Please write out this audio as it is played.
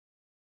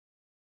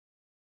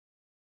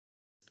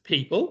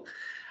people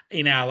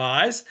in our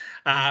lives,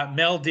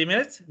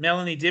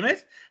 Melanie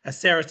Dimmit,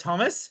 Sarah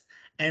Thomas,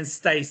 and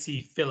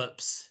Stacey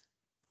Phillips.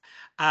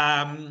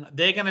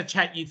 They're going to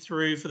chat you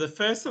through for the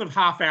first sort of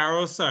half hour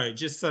or so,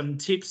 just some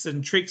tips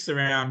and tricks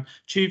around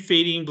tube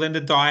feeding,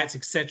 blended diets,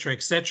 etc.,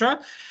 etc.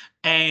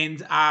 And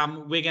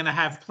we're going to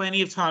have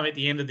plenty of time at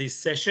the end of this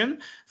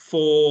session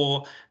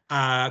for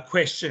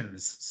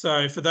questions.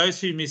 So for those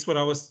who missed what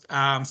I was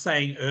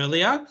saying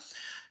earlier,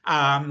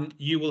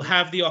 you will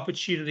have the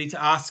opportunity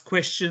to ask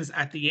questions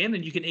at the end,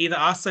 and you can either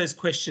ask those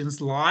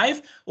questions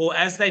live or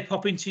as they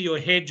pop into your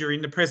head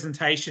during the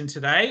presentation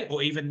today,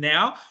 or even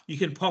now, you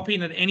can pop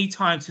in at any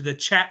time to the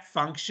chat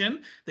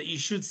function that you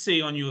should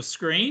see on your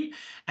screen,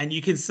 and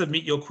you can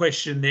submit your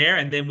question there,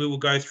 and then we will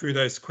go through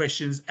those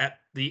questions at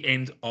the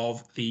end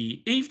of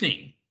the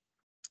evening.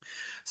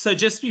 So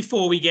just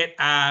before we get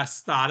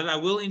started, I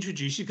will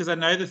introduce you because I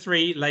know the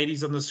three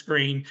ladies on the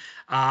screen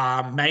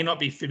may not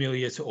be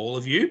familiar to all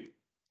of you.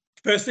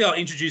 Firstly, I'll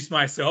introduce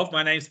myself.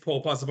 My name's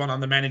Paul Possebon. I'm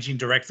the Managing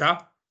Director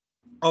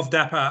of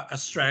NAPA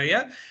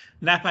Australia.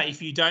 NAPA,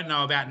 if you don't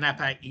know about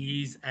NAPA,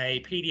 is a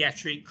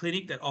paediatric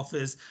clinic that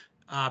offers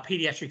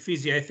paediatric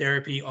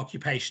physiotherapy,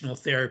 occupational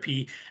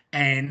therapy,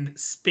 and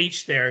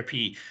speech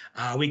therapy.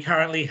 We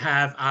currently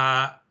have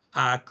a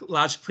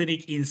large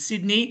clinic in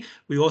Sydney.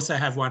 We also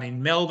have one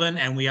in Melbourne,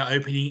 and we are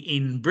opening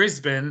in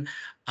Brisbane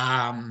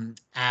in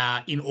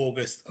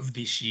August of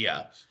this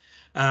year.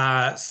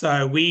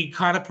 So we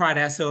kind of pride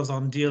ourselves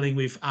on dealing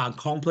with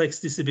complex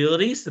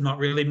disabilities, so not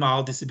really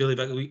mild disability,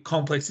 but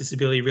complex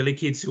disability, really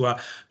kids who are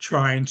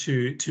trying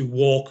to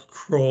walk,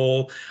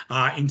 crawl,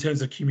 in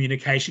terms of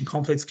communication,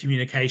 complex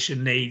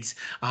communication needs,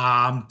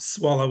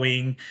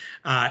 swallowing,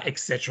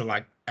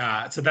 etc.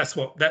 So that's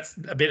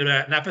a bit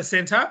about NAPA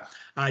Centre.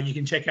 You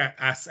can check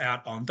us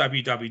out on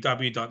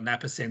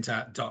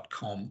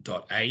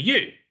www.napacentre.com.au.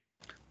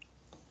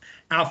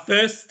 Our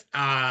first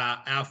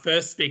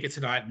speaker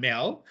tonight,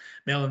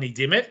 Melanie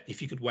Dimmit,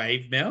 if you could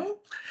wave, Mel.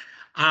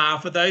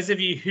 For those of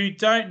you who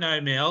don't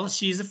know Mel,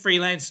 she's a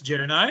freelance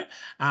journo.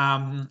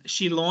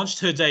 She launched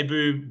her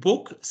debut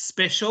book,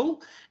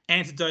 Special,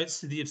 Antidotes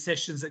to the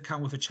Obsessions That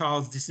Come with a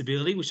Child's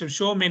Disability, which I'm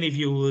sure many of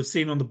you will have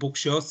seen on the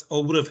bookshelves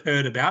or would have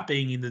heard about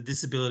being in the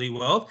disability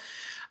world.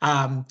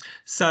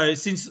 So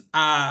since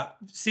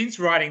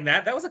writing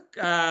that was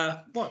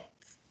what?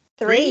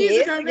 3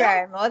 years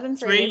ago, more than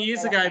 3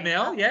 years ago,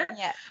 Mel, yeah.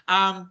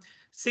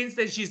 Since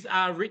then, she's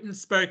written,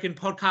 spoken,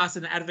 podcast,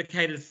 and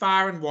advocated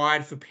far and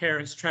wide for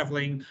parents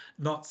travelling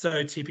not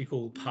so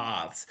typical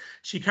paths.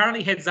 She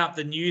currently heads up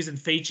the news and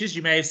features.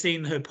 You may have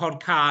seen her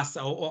podcast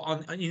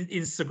on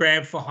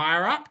Instagram for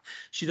Higher Up.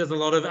 She does a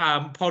lot of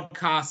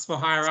podcasts for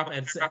Higher Up,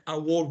 and it's an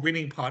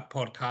award-winning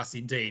podcast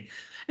indeed.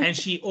 And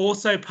she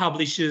also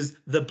publishes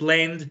the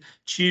Blend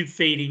Tube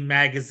Feeding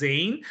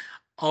magazine,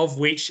 of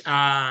which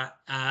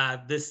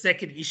the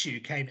second issue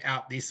came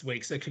out this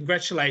week. So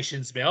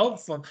congratulations,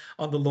 Mel,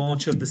 on the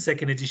launch of the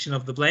second edition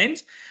of The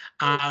Blend.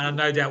 And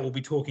no doubt we'll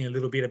be talking a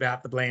little bit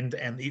about The Blend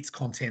and its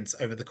contents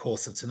over the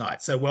course of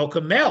tonight. So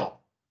welcome,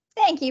 Mel.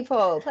 Thank you,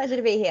 Paul. Pleasure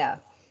to be here.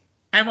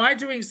 Am I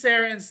doing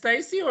Sarah and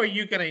Stacey, or are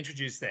you going to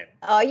introduce them?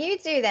 Oh, you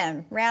do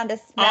them. Round us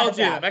I'll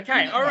do up. them.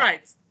 Okay, all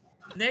right.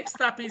 Next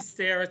up is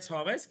Sarah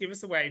Thomas. Give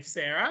us a wave,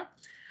 Sarah.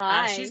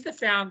 Hi. She's the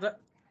founder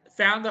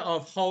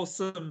of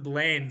Wholesome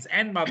Blends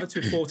and mother to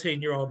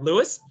 14-year-old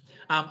Lewis.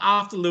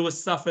 After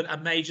Lewis suffered a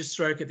major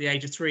stroke at the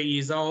age of 3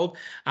 years old,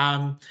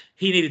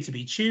 he needed to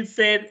be tube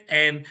fed,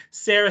 and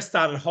Sarah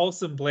started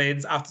Wholesome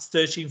Blends after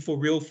searching for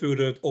real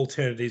food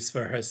alternatives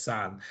for her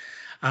son.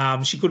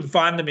 She couldn't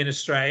find them in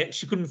Australia.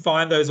 She couldn't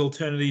find those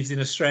alternatives in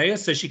Australia,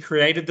 so she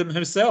created them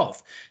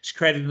herself. She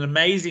created an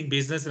amazing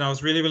business, and I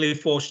was really, really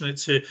fortunate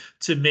to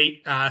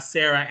meet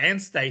Sarah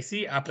and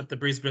Stacey up at the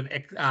Brisbane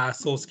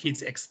Source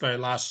Kids Expo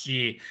last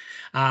year.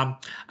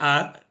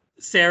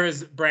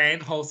 Sarah's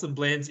brand, Wholesome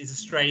Blends, is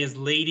Australia's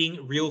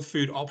leading real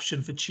food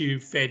option for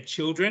tube-fed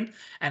children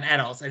and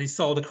adults, and is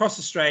sold across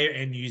Australia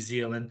and New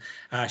Zealand.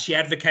 She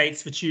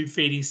advocates for tube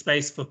feeding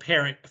space for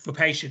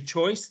patient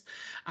choice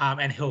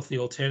and healthy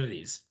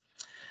alternatives.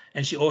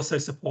 And she also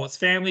supports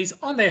families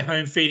on their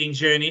home feeding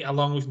journey,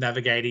 along with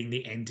navigating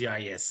the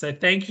NDIS. So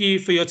thank you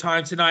for your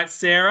time tonight,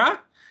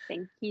 Sarah.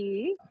 Thank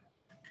you.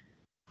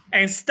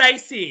 And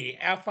Stacey,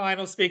 our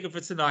final speaker for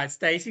tonight.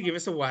 Stacey, give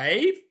us a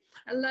wave.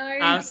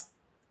 Hello.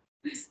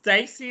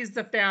 Stacey is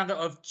the founder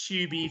of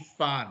Tubie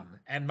Fun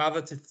and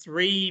mother to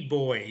 3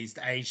 boys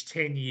aged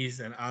 10 years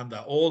and under,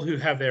 all who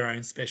have their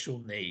own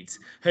special needs.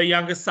 Her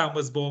youngest son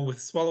was born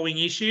with swallowing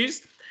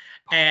issues,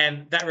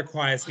 and that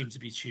requires him to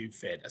be tube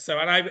fed. So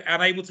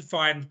unable to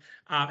find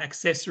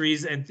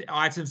accessories and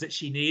items that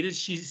she needed,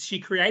 she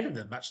created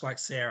them, much like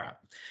Sarah.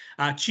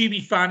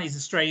 Tubie Fun is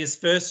Australia's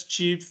first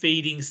tube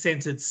feeding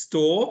centred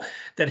store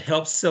that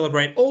helps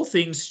celebrate all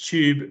things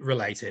tube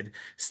related.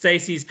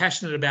 Stacey is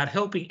passionate about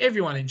helping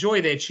everyone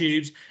enjoy their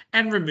tubes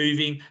and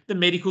removing the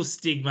medical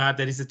stigma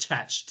that is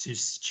attached to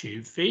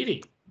tube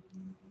feeding.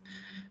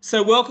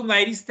 So welcome,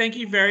 ladies. Thank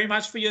you very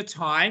much for your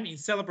time in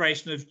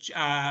celebration of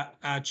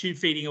Tube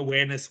Feeding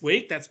Awareness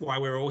Week. That's why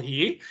we're all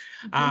here.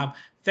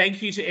 Thank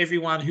you to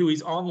everyone who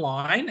is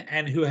online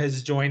and who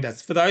has joined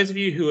us. For those of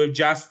you who have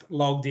just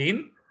logged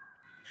in,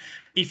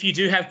 if you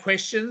do have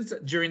questions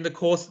during the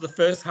course of the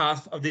first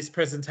half of this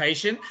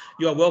presentation,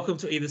 you are welcome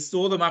to either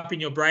store them up in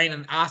your brain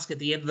and ask at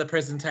the end of the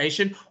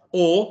presentation,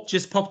 or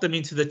just pop them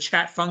into the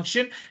chat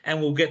function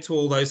and we'll get to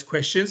all those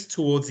questions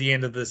towards the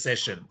end of the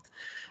session.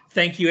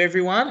 Thank you,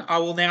 everyone. I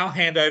will now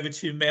hand over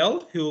to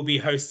Mel, who will be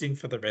hosting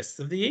for the rest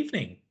of the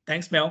evening.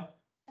 Thanks, Mel.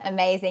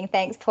 Amazing.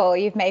 Thanks, Paul.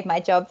 You've made my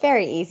job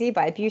very easy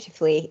by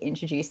beautifully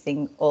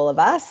introducing all of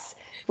us.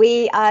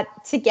 We are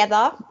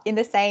together in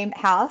the same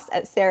house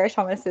at Sarah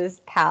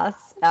Thomas's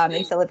house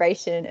in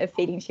celebration of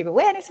Feeding Tube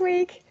Awareness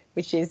Week,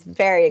 which is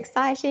very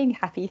exciting.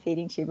 Happy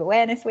Feeding Tube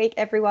Awareness Week,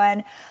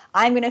 everyone.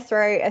 I'm going to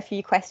throw a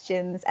few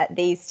questions at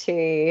these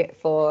two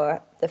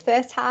for the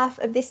first half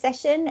of this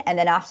session. And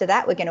then after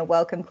that, we're going to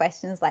welcome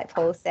questions like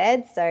Paul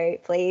said. So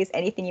please,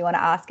 anything you want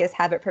to ask us,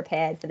 have it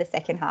prepared for the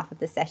second half of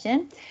the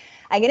session.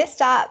 I'm going to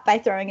start by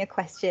throwing a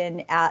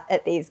question out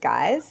at these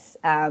guys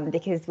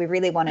because we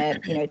really want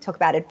to, talk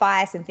about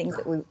advice and things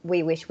that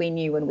we wish we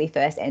knew when we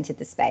first entered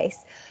the space.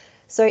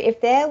 So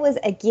if there was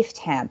a gift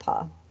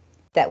hamper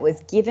that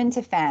was given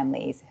to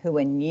families who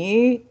are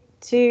new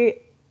to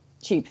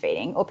tube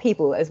feeding, or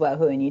people as well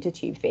who are new to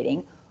tube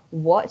feeding,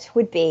 what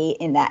would be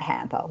in that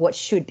hamper? What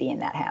should be in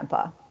that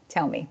hamper?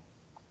 Tell me.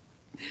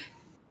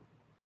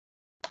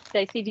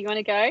 Stacey, do you want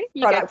to go?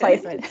 Product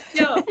placement.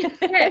 Sure.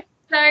 Yeah.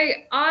 So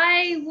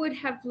I would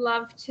have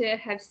loved to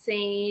have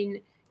seen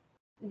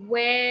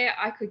where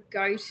I could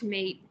go to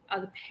meet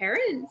other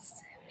parents,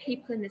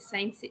 people in the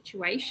same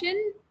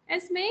situation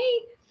as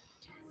me,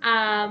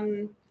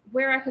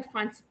 where I could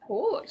find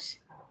support.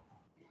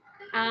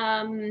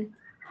 I'd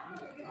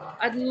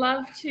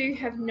love to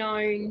have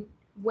known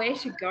where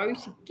to go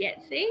to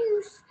get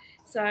things.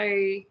 So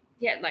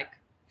yeah, like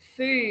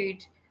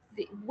food,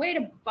 where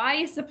to buy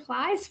your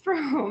supplies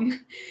from.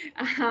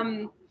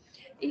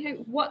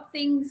 What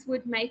things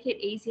would make it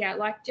easier,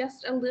 like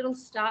just a little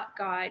start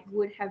guide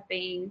would have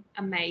been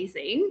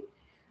amazing.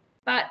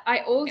 But I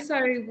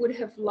also would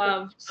have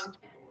loved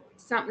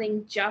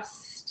something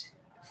just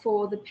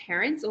for the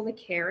parents or the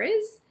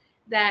carers,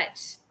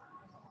 that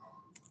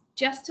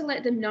just to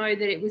let them know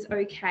that it was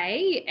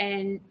okay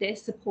and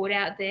there's support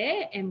out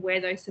there and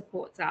where those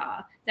supports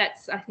are.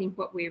 That's, I think,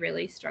 what we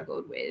really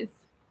struggled with.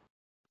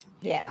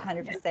 Yeah,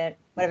 100%.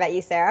 What about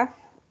you, Sarah?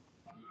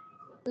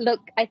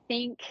 Look, I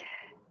think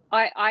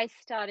I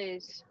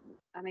started,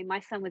 my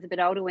son was a bit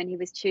older when he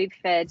was tube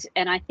fed,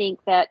 and I think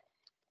that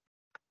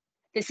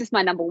this is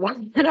my number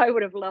one that I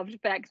would have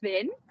loved back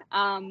then.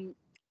 And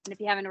if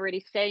you haven't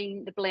already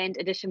seen the Blend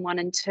Edition 1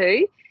 and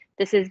 2,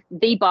 this is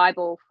the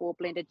Bible for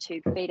blended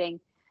tube feeding.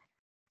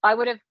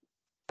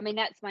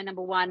 That's my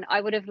number one. I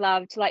would have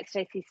loved, like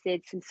Stacey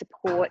said, some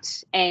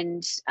support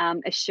and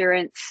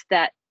assurance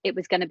that it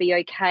was going to be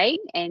okay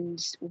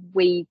and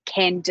we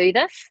can do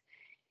this.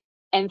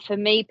 And for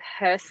me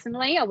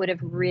personally, I would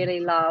have really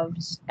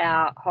loved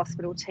our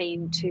hospital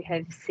team to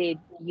have said,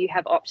 you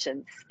have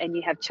options and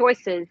you have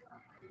choices.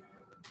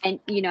 And,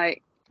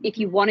 if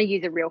you want to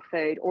use a real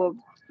food or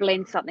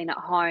blend something at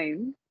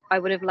home, I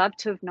would have loved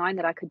to have known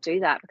that I could do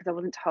that, because I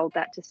wasn't told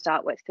that to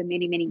start with. For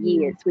many, many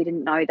years, we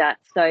didn't know that.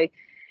 So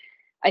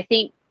I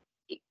think,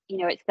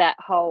 it's that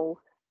whole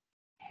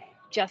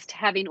just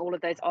having all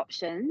of those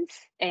options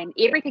and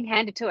everything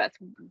handed to us.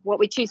 What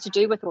we choose to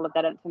do with all of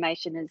that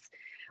information is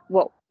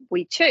what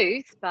we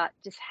choose, but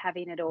just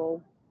having it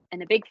all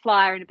in a big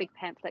flyer and a big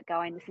pamphlet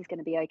going, this is going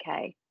to be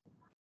okay.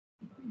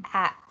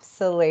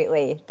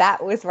 Absolutely.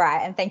 That was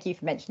right. And thank you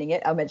for mentioning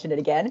it. I'll mention it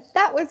again.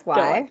 That was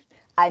why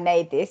I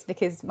made this,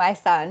 because my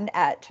son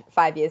at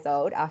 5 years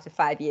old, after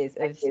 5 years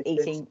of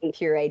eating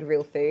pureed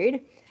real food,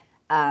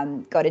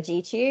 got a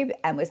G-tube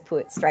and was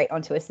put straight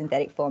onto a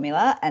synthetic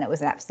formula, and it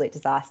was an absolute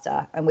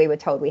disaster. And we were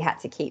told we had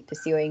to keep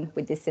pursuing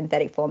with this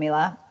synthetic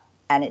formula,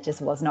 and it just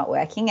was not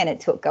working. And it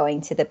took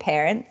going to the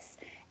parents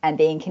and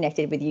being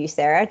connected with you,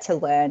 Sarah, to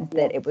learn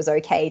that it was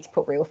okay to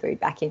put real food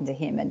back into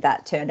him. And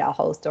that turned our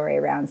whole story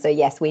around. So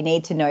yes, we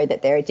need to know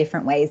that there are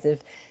different ways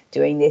of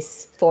doing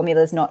this.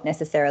 Formula's not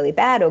necessarily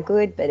bad or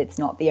good, but it's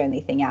not the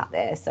only thing out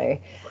there. So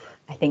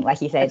I think, like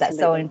you say, that's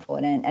so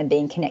important, and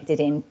being connected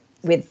in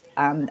with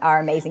our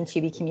amazing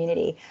Tubie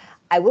community.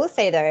 I will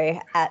say, though,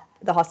 at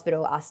the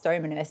hospital, our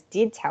stoma nurse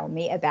did tell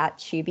me about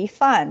Tubie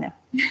Fun,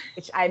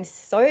 which I'm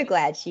so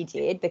glad she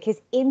did,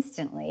 because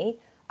instantly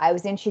I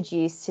was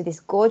introduced to this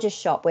gorgeous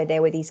shop where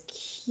there were these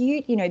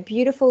cute,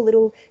 beautiful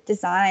little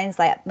designs.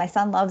 Like, my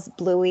son loves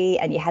Bluey,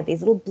 and you had these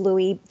little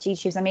Bluey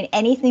G-tubes.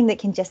 Anything that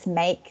can just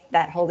make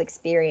that whole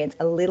experience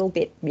a little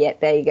bit,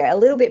 there you go, a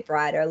little bit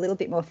brighter, a little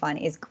bit more fun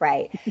is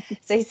great.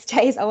 So,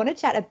 Stace, I want to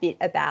chat a bit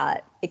about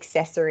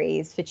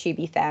accessories for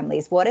Tubie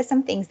families. What are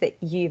some things that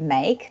you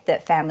make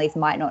that families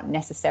might not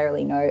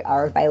necessarily know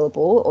are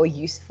available or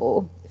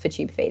useful for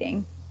tube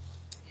feeding?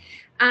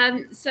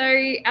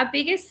 So our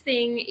biggest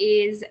thing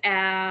is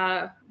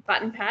our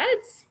button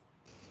pads.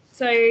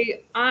 So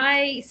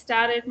I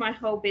started my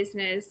whole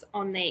business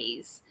on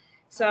these.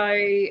 So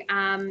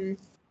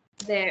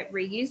they're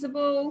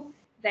reusable,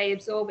 they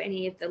absorb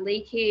any of the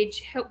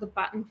leakage, help the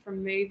button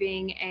from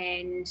moving,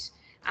 and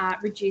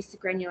reduce the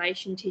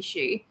granulation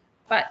tissue.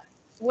 But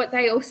what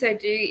they also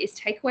do is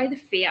take away the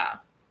fear.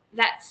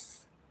 That's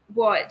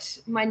what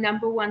my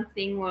number one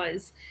thing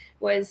was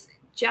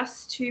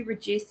just to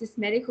reduce this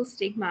medical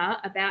stigma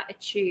about a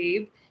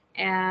tube.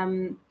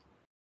 And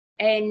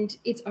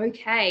it's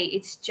okay.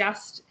 It's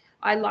just,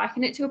 I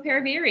liken it to a pair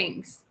of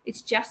earrings.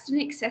 It's just an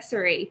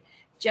accessory.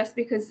 Just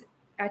because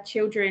our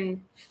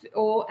children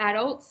or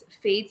adults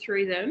feed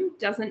through them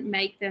doesn't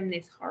make them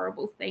this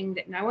horrible thing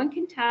that no one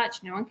can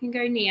touch, no one can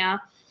go near.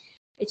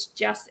 It's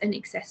just an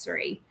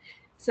accessory.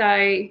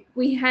 So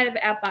we have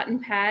our button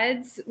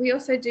pads. We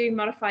also do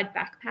modified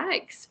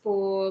backpacks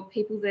for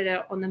people that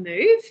are on the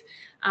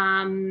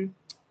move.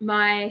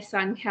 My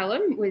son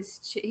Callum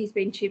he's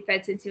been tube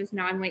fed since he was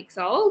 9 weeks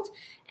old,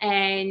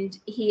 and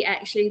he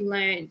actually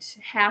learnt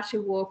how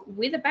to walk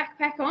with a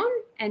backpack on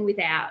and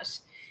without.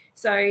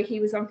 So he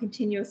was on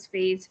continuous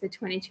feeds for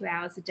 22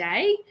 hours a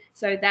day.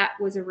 So that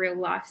was a real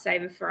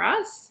lifesaver for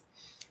us.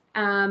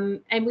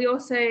 And we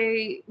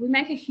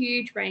make a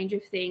huge range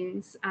of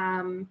things,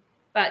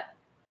 but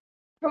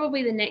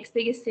probably the next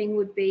biggest thing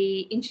would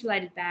be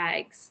insulated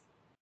bags.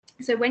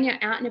 So when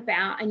you're out and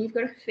about and you've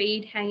got a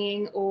feed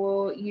hanging,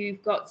 or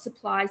you've got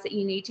supplies that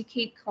you need to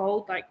keep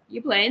cold, like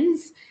your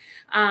blends,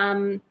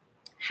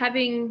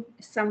 having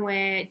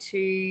somewhere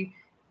to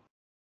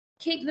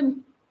keep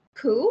them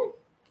cool,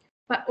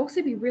 but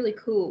also be really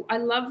cool. I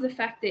love the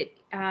fact that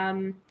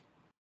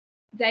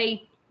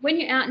when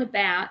you're out and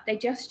about, they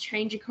just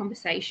change your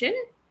conversation.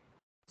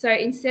 So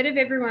instead of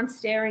everyone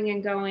staring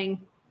and going,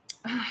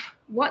 oh,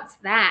 what's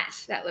that?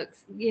 That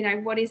looks,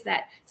 what is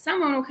that?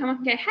 Someone will come up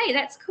and go, hey,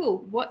 that's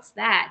cool. What's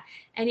that?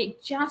 And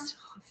it just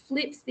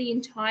flips the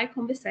entire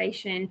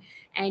conversation,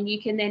 and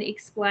you can then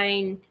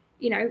explain,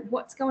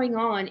 what's going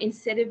on,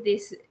 instead of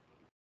this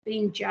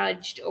being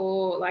judged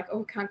or like,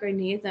 oh, can't go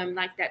near them,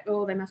 like that,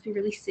 oh, they must be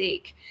really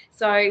sick.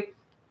 So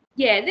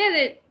yeah,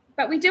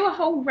 but we do a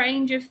whole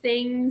range of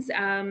things.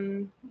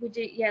 We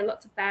do,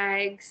 lots of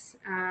bags,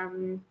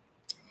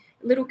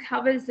 little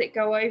covers that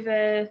go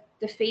over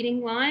the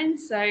feeding line.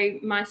 So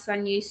my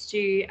son used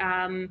to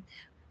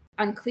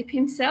unclip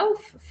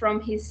himself from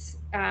his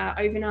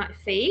overnight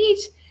feed.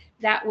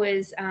 That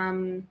was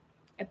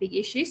a big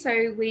issue.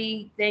 So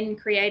we then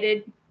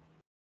created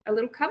a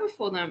little cover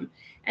for them.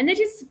 And they're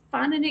just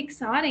fun and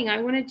exciting.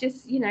 I want to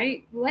just,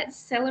 let's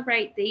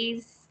celebrate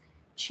these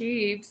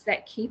tubes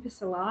that keep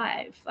us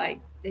alive. Like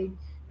they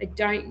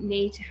don't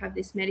need to have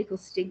this medical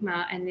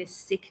stigma and this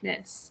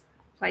sickness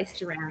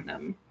placed around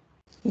them.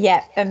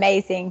 Yeah,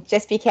 amazing.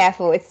 Just be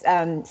careful. It's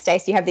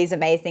Stacey, you have these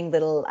amazing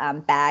little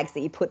bags that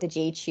you put the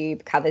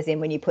G-tube covers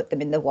in when you put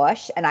them in the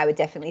wash, and I would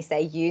definitely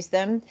say use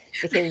them,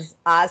 because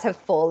ours have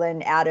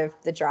fallen out of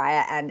the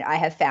dryer, and I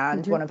have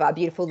found one of our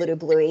beautiful little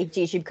bluey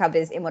G-tube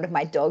covers in one of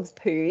my dog's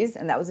poos,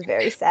 and that was a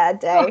very sad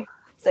day.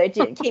 So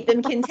keep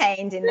them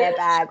contained in their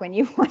bag when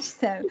you wash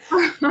them.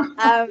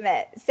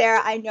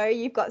 Sarah, I know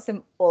you've got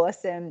some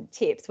awesome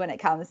tips when it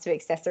comes to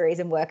accessories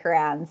and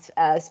workarounds.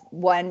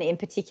 One in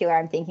particular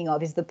I'm thinking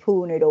of is the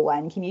pool noodle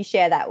one. Can you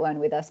share that one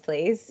with us,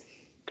 please?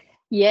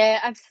 Yeah,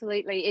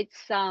 absolutely.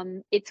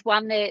 It's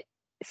one that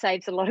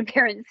saves a lot of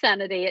parents'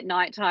 sanity at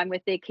nighttime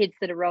with their kids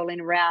that are rolling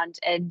around.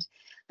 And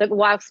look,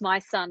 whilst my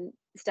son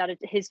started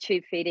his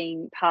tube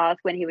feeding path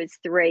when he was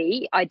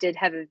 3, I did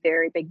have a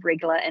very big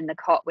wriggler in the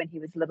cot when he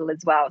was little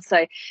as well.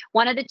 So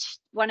one of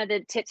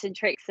the tips and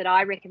tricks that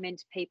I recommend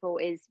to people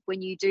is,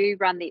 when you do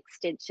run the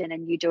extension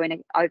and you're doing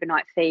an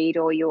overnight feed,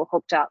 or you're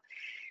hooked up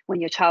when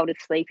your child is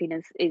sleeping,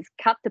 is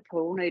cut the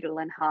pool noodle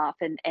in half,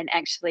 and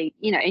actually,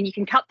 and you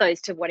can cut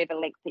those to whatever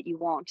length that you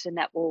want, and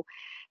that will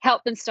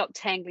help them stop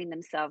tangling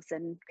themselves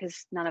in,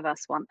 because none of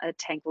us want a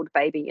tangled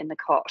baby in the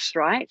cot,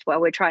 right,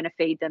 while we're trying to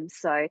feed them.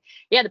 So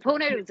yeah, the pool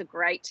noodle is a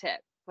great tip.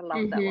 I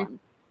love that one.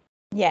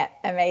 Yeah,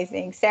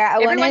 amazing.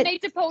 Sarah, everyone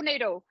needs a pool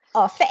noodle.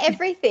 Oh, for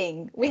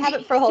everything. We have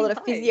it for a whole lot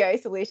of physio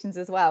solutions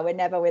as well. We're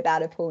never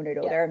without a pool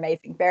noodle. They're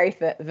amazing, very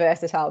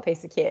versatile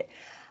piece of kit.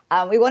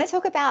 We want to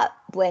talk about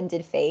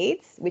blended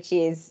feeds, which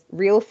is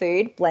real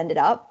food blended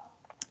up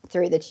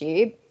through the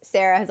tube.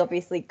 Sarah has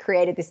obviously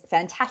created this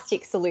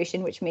fantastic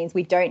solution, which means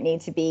we don't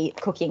need to be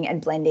cooking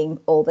and blending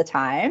all the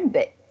time.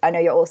 But I know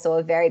you're also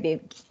a very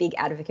big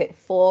advocate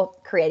for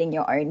creating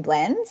your own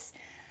blends.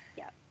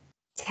 Yeah.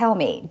 Tell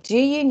me, do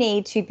you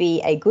need to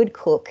be a good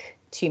cook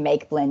to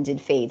make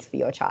blended feeds for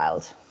your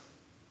child?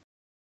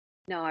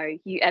 No,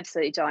 you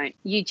absolutely don't.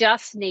 You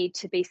just need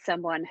to be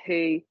someone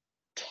who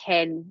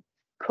can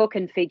cook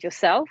and feed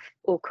yourself,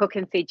 or cook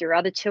and feed your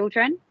other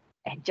children,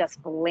 and just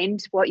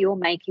blend what you're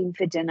making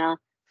for dinner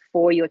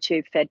for your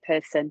tube fed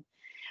person.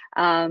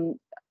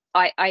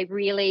 I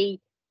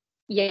really,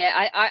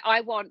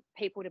 I want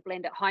people to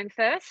blend at home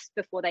first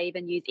before they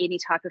even use any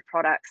type of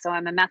product. So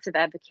I'm a massive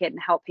advocate and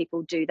help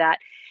people do that.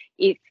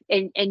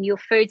 And your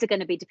foods are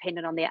going to be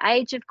dependent on their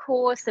age, of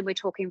course, and we're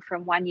talking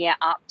from 1 year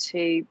up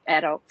to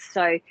adults.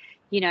 So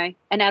an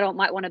adult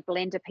might want to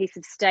blend a piece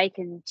of steak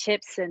and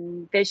chips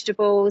and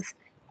vegetables,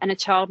 and a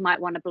child might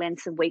want to blend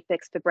some Wheat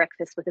Bix for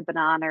breakfast with a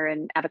banana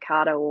and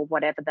avocado or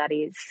whatever that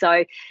is.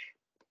 So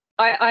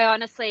I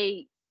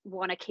honestly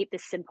want to keep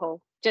this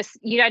simple. Just,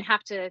 you don't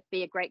have to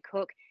be a great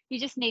cook. You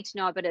just need to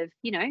know a bit of,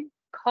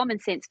 common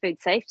sense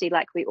food safety,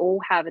 like we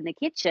all have in the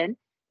kitchen.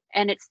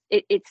 And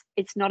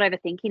it's not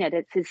overthinking it.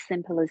 It's as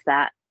simple as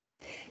that.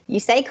 You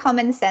say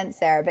common sense,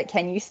 Sarah, but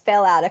can you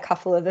spell out a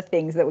couple of the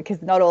things that,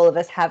 because not all of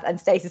us have, and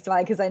Stacey's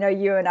smiling because I know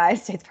you and I,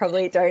 Stacey,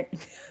 probably don't,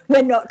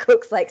 we're not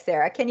cooks like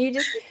Sarah. Can you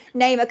just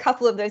name a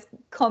couple of those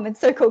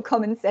so-called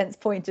common sense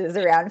pointers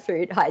around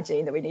food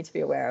hygiene that we need to be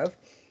aware of?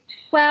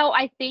 Well,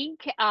 I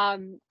think,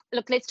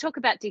 look, let's talk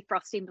about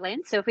defrosting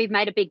blends. So if we've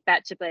made a big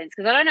batch of blends,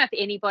 because I don't know if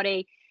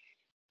anybody,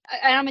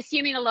 and I'm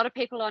assuming a lot of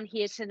people on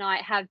here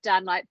tonight have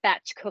done like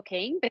batch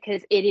cooking,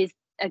 because it is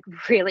a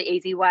really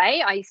easy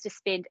way. I used to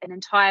spend an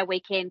entire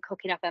weekend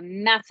cooking up a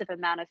massive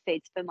amount of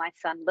feeds for my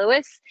son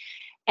Lewis,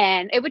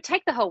 and it would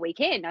take the whole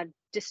weekend. I'd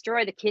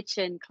destroy the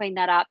kitchen, clean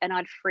that up, and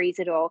I'd freeze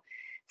it all.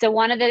 So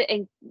one of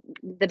the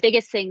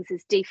biggest things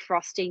is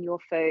defrosting your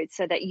food,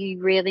 so that you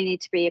really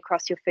need to be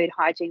across your food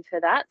hygiene for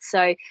that.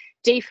 So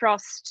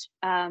defrost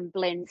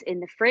blends in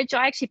the fridge.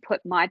 I actually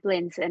put my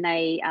blends in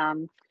a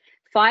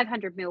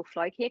 500 ml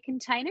flow care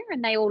container,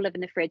 and they all live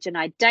in the fridge, and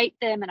I date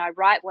them and I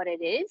write what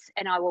it is,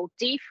 and I will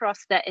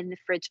defrost that in the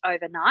fridge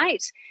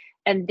overnight,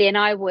 and then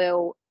I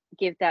will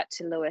give that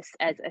to Lewis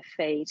as a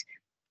feed.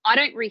 I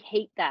don't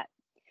reheat that.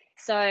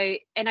 So,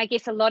 and I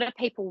guess a lot of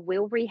people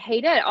will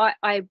reheat it.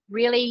 I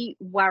really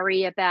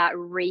worry about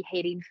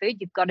reheating food.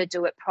 You've got to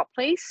do it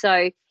properly.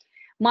 So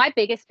my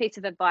biggest piece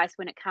of advice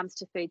when it comes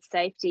to food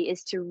safety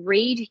is to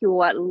read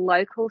your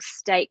local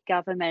state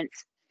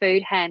government's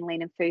food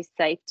handling and food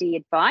safety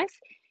advice.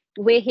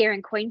 We're here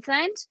in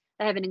Queensland.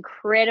 They have an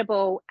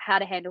incredible how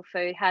to handle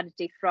food, how to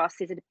defrost.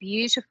 There's a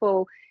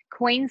beautiful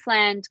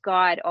Queensland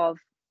guide of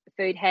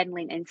food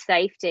handling and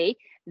safety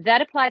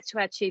that applies to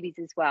our tubies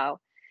as well.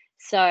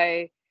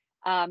 So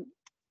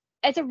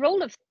as a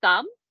rule of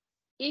thumb,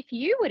 if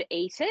you would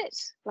eat it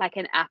like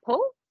an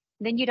apple,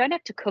 then you don't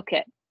have to cook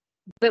it.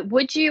 But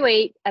would you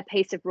eat a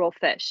piece of raw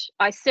fish?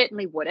 I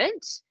certainly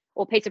wouldn't,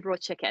 or a piece of raw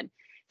chicken.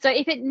 So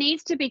if it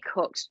needs to be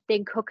cooked,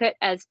 then cook it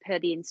as per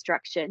the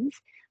instructions.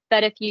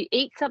 But if you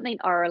eat something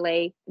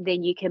orally,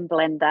 then you can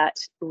blend that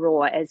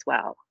raw as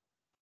well.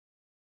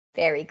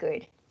 Very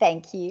good.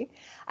 Thank you.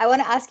 I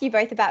want to ask you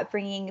both about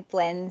bringing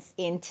blends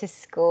into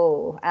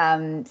school.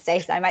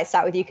 Stacey, I might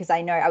start with you because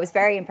I know I was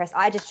very impressed.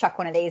 I just chuck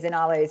one of these in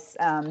Arlo's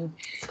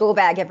school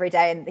bag every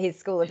day, and his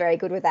school are very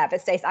good with that. But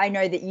Stacey, I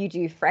know that you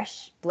do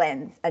fresh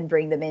blends and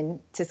bring them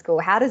into school.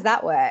 How does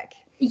that work?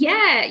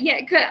 Yeah.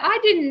 I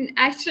didn't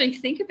actually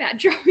think about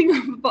dropping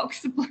off a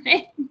box of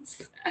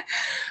blends.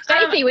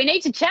 Stacey, we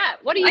need to chat.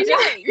 What are you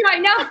doing? I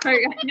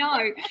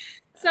know.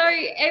 So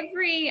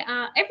every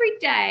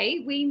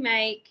day we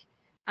make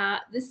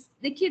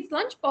the kids'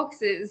 lunch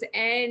boxes,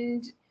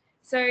 and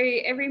so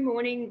every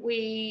morning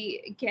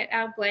we get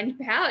our blend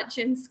pouch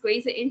and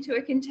squeeze it into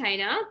a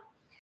container,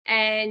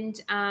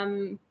 and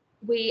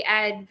we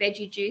add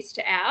veggie juice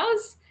to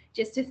ours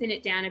just to thin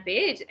it down a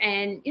bit.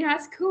 And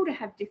it's cool to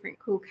have different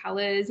cool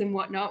colors and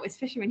whatnot,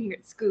 especially when you're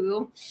at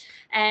school.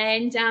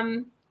 And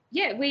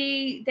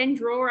we then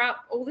draw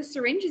up all the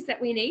syringes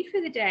that we need for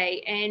the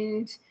day,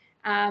 and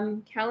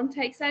Callum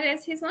takes that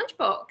as his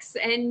lunchbox,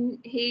 and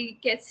he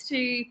gets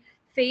to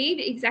feed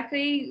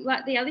exactly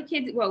like the other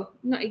kids. Well,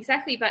 not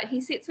exactly, but he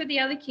sits with the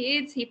other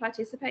kids. He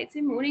participates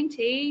in morning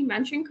tea,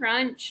 munch and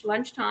crunch,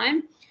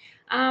 lunchtime.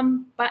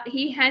 But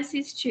he has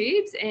his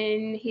tubes,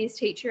 and his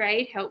teacher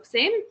aide helps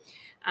him.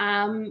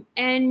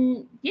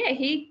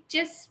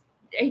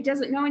 He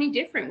doesn't know any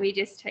different. We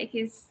just take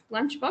his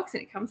lunchbox,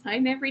 and it comes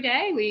home every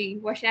day. We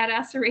wash out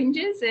our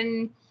syringes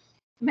and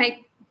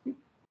make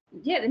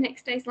the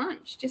next day's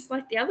lunch just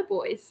like the other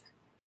boys.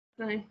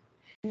 So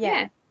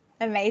yeah.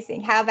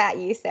 Amazing. How about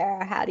you,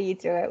 Sarah? How do you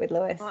do it with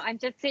Lewis? Well, I'm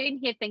just sitting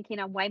here thinking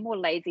I'm way more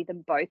lazy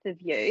than both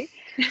of you.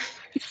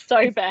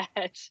 So bad.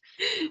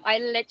 I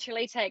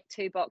literally take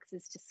 2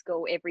 boxes to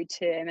school every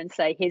term and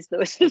say, here's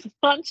Lewis's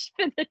lunch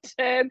for the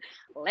term.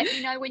 Let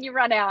me know when you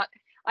run out.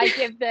 I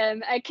give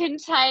them a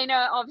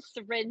container of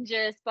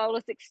syringes,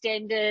 bolus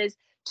extenders,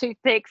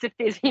 toothpicks if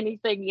there's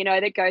anything,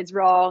 that goes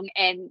wrong,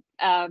 and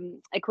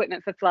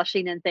equipment for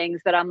flushing and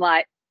things. But I'm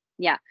like,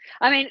 yeah.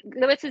 I mean,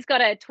 Lewis has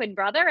got a twin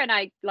brother, and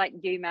I, like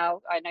you,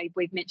 Mel, I know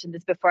we've mentioned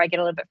this before, I get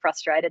a little bit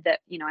frustrated that,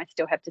 I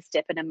still have to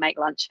step in and make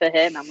lunch for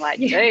him. I'm like,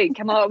 dude,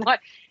 come on,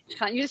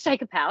 can't you just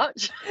take a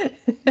pouch?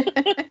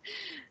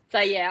 So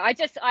yeah,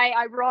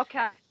 I rock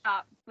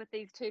up with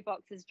these 2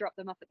 boxes, drop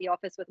them off at the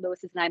office with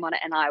Lewis's name on it,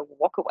 and I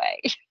walk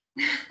away.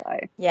 So,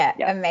 yeah,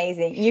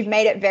 amazing. You've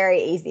made it very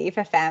easy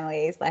for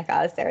families like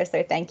ours, Sarah,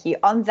 so thank you.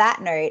 On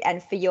that note,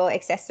 and for your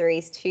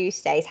accessories too,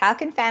 Stace, how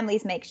can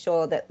families make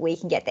sure that we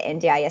can get the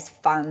NDIS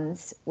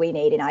funds we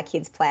need in our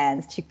kids'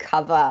 plans to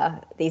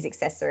cover these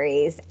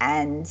accessories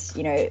and,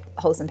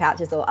 wholesome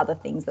pouches or other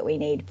things that we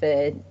need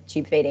for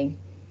tube feeding?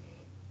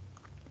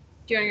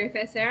 Do you want to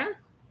go first, Sarah?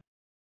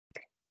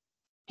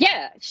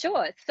 Yeah,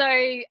 sure. So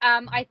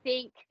I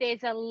think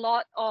there's a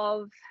lot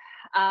of,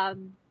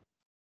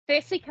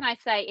 firstly, can I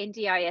say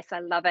NDIS, I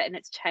love it, and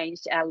it's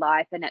changed our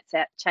life, and it's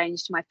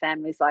changed my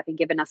family's life and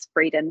given us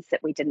freedoms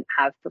that we didn't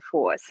have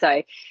before.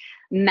 So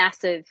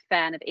massive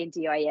fan of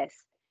NDIS.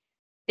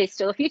 There's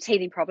still a few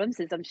teething problems,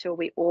 as I'm sure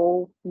we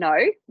all know,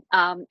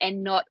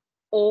 and not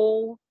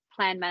all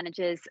plan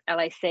managers,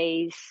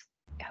 LACs,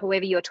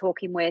 whoever you're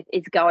talking with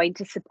is going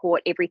to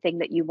support everything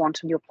that you want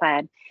on your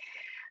plan.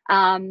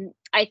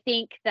 I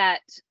think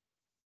that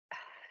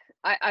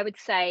I would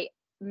say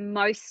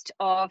most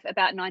of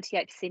about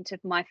 98%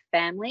 of my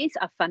families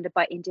are funded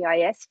by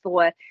NDIS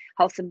for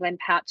Wholesome blend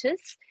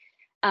pouches.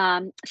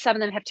 Some of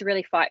them have to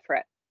really fight for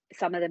it.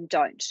 Some of them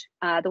don't.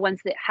 The ones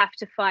that have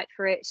to fight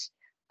for it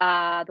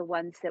are the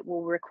ones that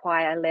will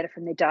require a letter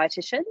from their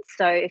dietitian.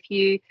 So if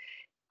you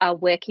are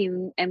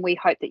working, and we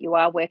hope that you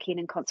are working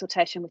in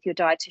consultation with your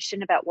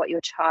dietitian about what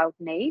your child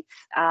needs,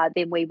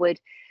 then we would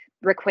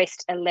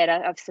request a letter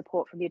of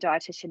support from your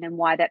dietitian and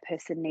why that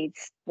person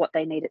needs what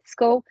they need at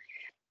school.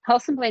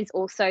 Wholesome Blends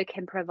also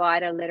can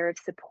provide a letter of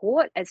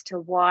support as to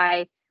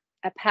why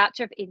a pouch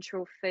of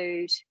enteral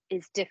food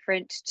is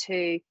different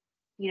to,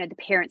 you know, the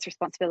parent's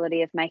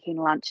responsibility of making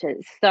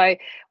lunches. So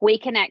we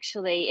can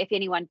actually, if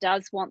anyone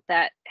does want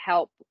that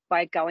help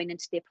by going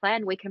into their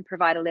plan, we can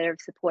provide a letter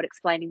of support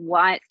explaining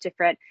why it's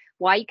different,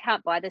 why you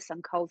can't buy this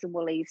on Coles and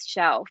Woolies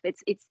shelf.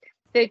 It's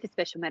food for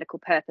special medical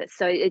purpose.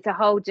 So it's a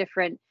whole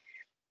different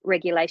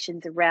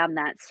regulations around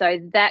that. So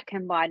that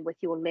combined with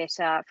your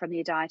letter from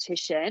your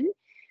dietitian,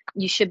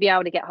 you should be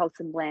able to get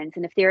Wholesome Blends.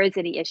 And if there is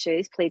any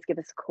issues, please give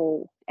us a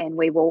call, and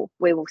we will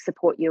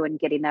support you in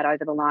getting that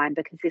over the line,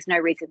 because there's no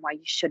reason why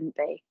you shouldn't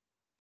be.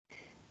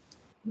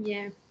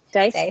 Yeah.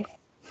 Dave?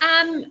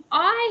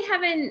 I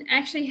haven't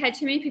actually had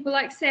too many people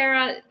like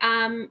Sarah.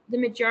 The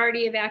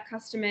majority of our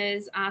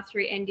customers are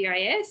through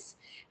NDIS,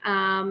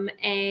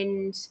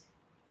 and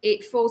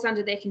it falls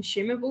under their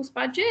consumables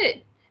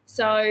budget.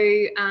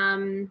 So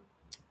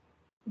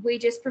we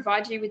just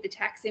provide you with the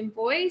tax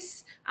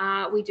invoice.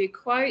 We do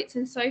quotes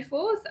and so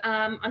forth.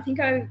 I think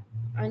I've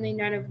only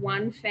known of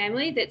one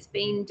family that's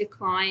been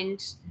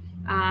declined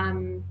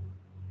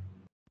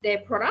their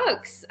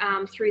products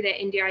through their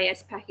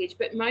NDIS package,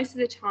 but most of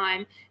the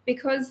time,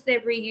 because they're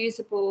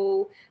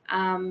reusable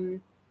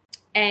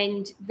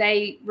and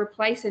they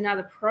replace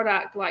another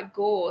product like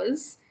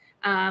gauze,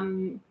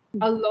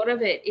 a lot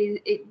of it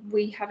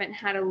we haven't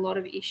had a lot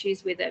of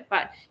issues with it.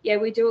 But yeah,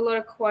 we do a lot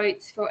of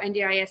quotes for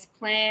NDIS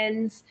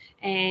plans,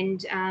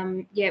 and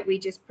yeah, we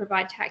just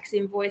provide tax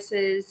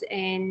invoices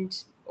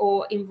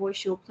or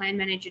invoice your plan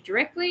manager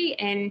directly.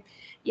 And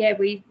yeah,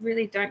 we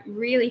really don't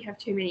have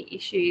too many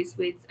issues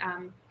with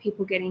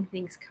people getting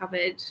things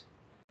covered.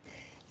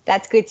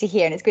 That's good to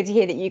hear. And it's good to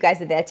hear that you guys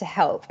are there to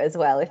help as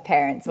well if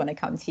parents want to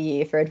come to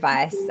you for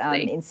advice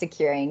in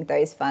securing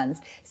those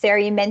funds.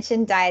 Sarah, you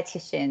mentioned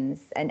dietitians.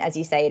 And as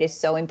you say, it is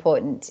so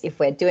important if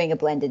we're doing a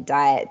blended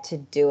diet to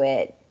do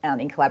it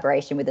in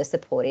collaboration with a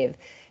supportive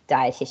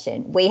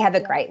dietitian. We have a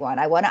great one.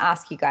 I want to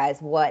ask you guys,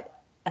 what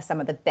are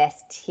some of the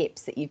best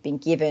tips that you've been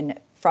given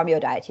from your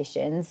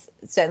dietitians?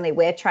 Certainly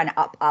we're trying to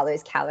up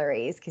Arlo's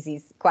calories because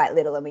he's quite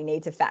little and we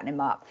need to fatten him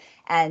up.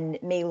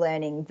 And me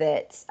learning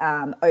that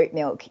oat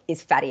milk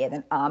is fattier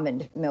than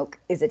almond milk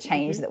is a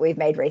change that we've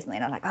made recently.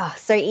 And I'm like, oh,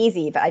 so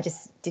easy, but I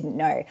just didn't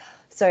know.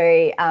 So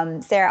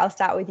Sarah, I'll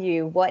start with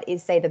you. What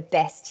is, say, the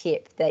best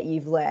tip that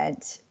you've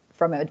learned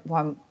from a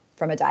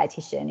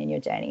dietitian in your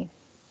journey?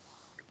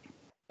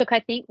 Look, I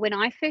think when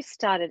I first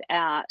started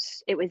out,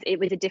 it was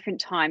a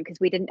different time because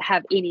we didn't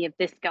have any of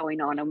this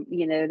going on. And,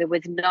 you know, there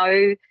was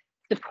no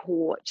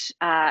support.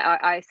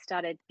 I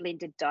started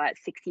blended diet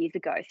 6 years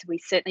ago, so we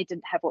certainly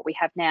didn't have what we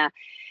have now.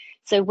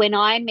 So when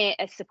I met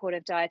a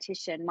supportive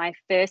dietitian, my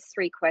first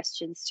 3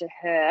 questions to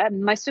her,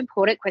 most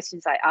important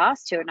questions I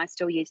asked her, and I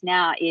still use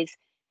now, is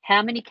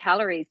how many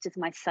calories does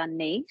my son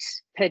need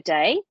per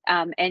day?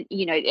 And,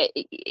 you know,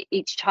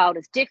 each child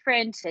is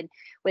different, and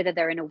whether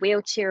they're in a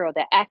wheelchair or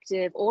they're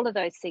active, all of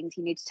those things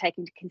you need to take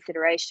into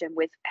consideration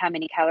with how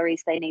many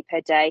calories they need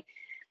per day.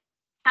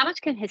 How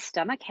much can his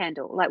stomach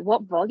handle? Like,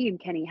 what volume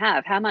can he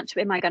have? How much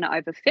am I going to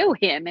overfill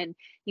him? And,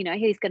 you know,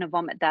 he's going to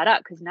vomit that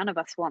up because none of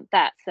us want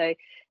that. So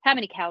how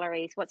many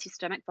calories? What's your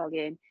stomach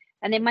volume?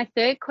 And then my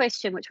third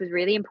question, which was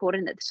really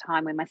important at the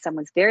time when my son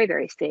was very,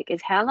 very sick,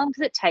 is how long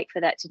does it take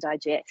for that to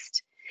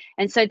digest?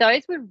 And so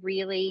those were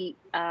really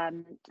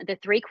the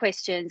 3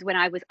 questions. When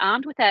I was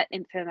armed with that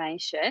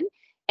information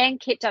and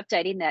kept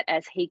updating that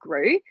as he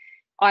grew,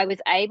 I was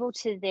able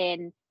to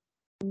then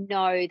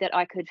know that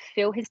I could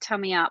fill his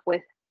tummy up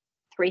with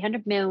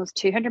 300 mils,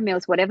 200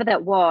 mils, whatever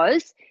that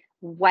was,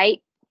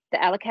 wait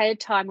the allocated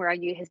time where I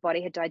knew his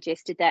body had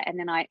digested that. And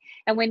then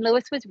and when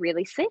Lewis was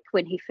really sick,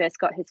 when he first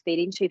got his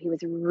feeding tube, he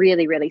was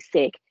really, really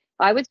sick.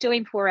 I was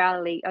doing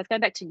 4-hourly, I was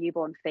going back to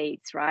newborn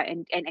feeds, right?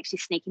 And actually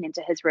sneaking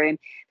into his room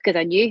because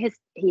I knew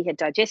he had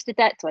digested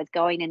that. So I was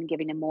going in and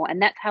giving him more.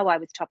 And that's how I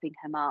was topping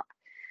him up.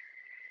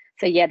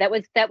 So yeah, that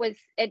was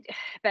it.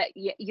 But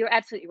yeah, you're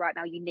absolutely right,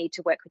 Mel. You need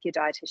to work with your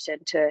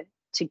dietitian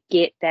to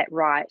get that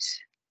right.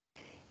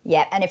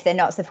 Yeah, and if they're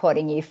not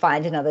supporting you,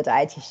 find another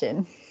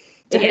dietitian.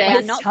 If they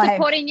are not time.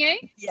 supporting you,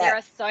 Yeah. there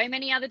are so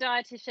many other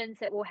dietitians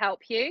that will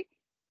help you.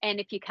 And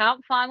if you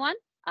can't find one,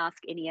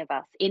 ask any of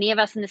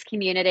us in this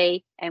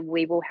community, and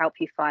we will help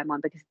you find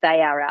one, because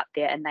they are out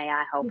there and they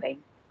are helping.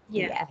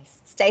 Yeah. Yes.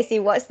 Stacey,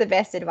 what's the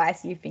best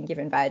advice you've been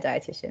given by a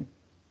dietitian?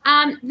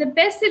 The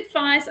best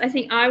advice I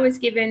think I was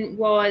given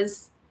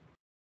was,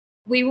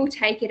 we will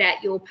take it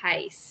at your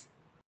pace.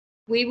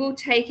 We will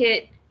take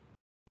it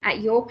at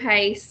your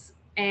pace,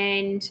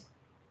 and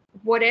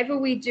whatever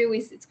we do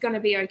it's going to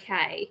be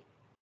okay.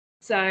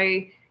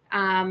 So,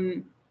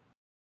 and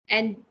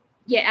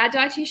yeah, our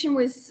dietitian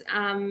was,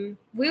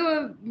 we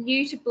were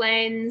new to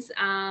blends,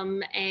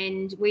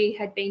 and we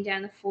had been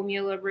down the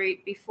formula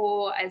route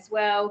before as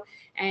well.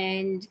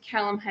 And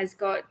Callum has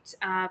got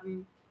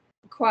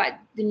quite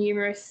the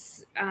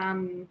numerous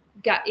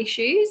gut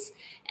issues.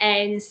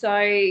 And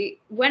so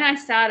when I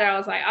started, I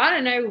was like, I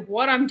don't know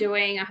what I'm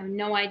doing. I have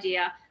no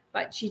idea.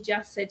 But she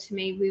just said to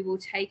me, we will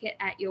take it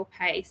at your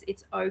pace.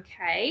 It's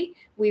okay.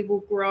 We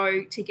will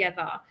grow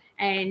together.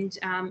 And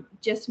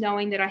just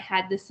knowing that I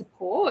had the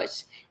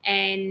support,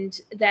 and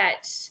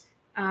that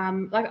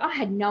like, I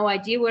had no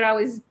idea what I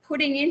was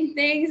putting in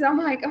things. I'm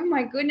like, oh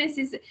my goodness.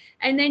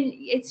 And then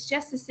it's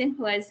just as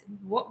simple as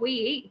what we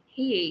eat,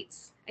 he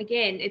eats.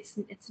 Again,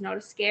 it's not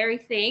a scary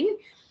thing.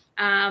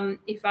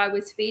 If I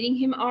was feeding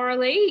him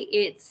orally,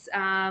 it's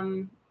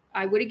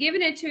I would have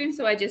given it to him,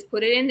 so I just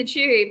put it in the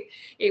tube.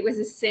 It was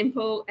as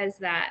simple as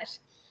that.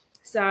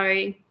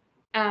 So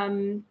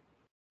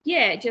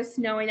yeah, just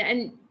knowing that,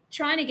 and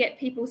trying to get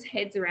people's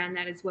heads around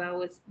that as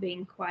well has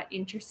been quite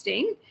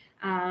interesting.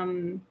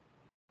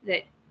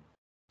 That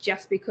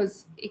just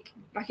because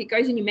it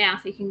goes in your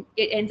mouth,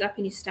 it ends up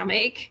in your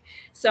stomach.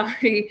 So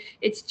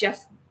it's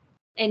just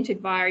entered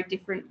via a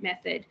different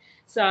method.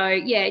 So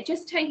yeah,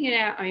 just taking it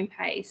at our own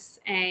pace,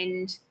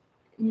 and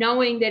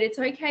knowing that it's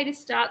okay to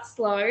start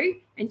slow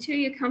until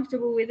you're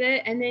comfortable with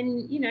it, and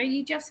then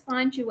you just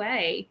find your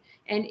way.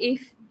 And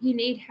if you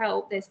need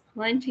help, there's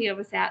plenty of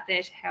us out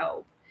there to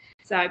help.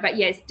 So, but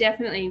yes,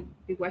 definitely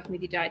be working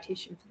with your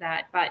dietitian for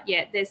that. But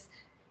yeah, there's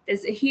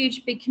a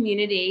huge big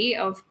community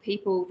of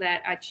people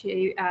that are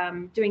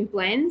doing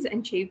blends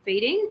and tube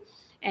feeding,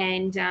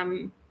 and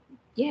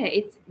yeah,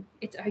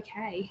 it's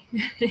okay.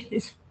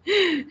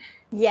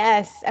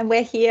 Yes, and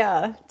we're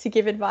here to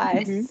give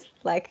advice.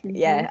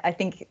 I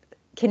think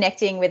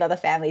connecting with other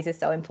families is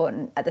so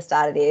important at the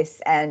start of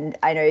this, and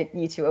I know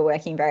you two are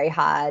working very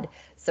hard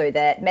so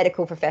that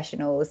medical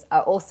professionals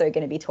are also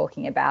going to be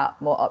talking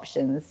about more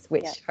options,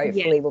 which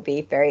hopefully will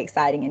be very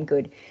exciting and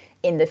good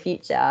in the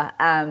future.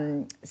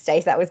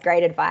 Stacey, that was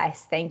great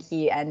advice. Thank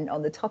you. And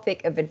on the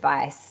topic of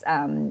advice,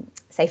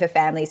 say for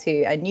families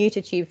who are new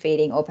to tube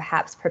feeding or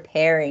perhaps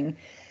preparing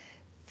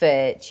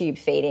for tube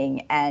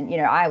feeding, and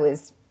I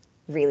was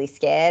really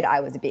scared, I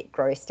was a bit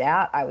grossed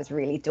out, I was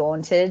really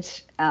daunted,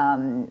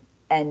 and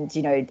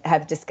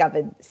have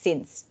discovered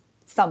since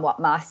somewhat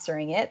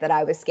mastering it that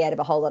I was scared of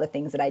a whole lot of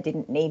things that I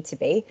didn't need to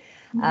be.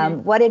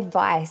 What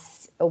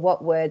advice or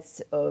what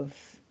words of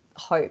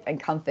hope and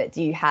comfort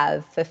do you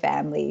have for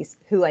families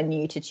who are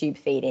new to tube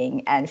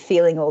feeding and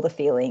feeling all the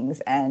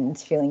feelings and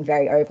feeling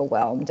very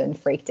overwhelmed and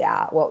freaked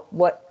out?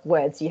 What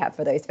words do you have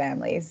for those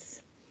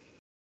families?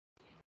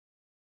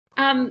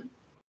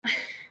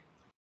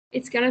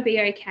 It's going to be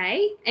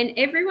okay, and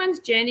everyone's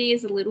journey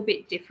is a little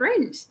bit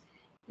different.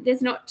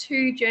 There's not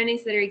two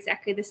journeys that are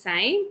exactly the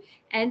same,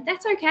 and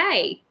that's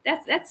okay.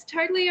 That's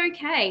totally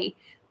okay.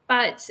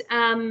 But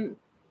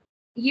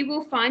you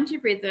will find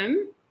your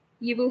rhythm,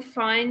 you will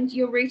find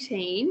your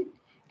routine,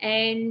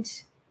 and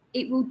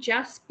it will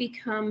just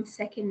become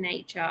second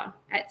nature.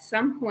 At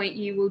some point,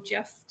 you will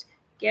just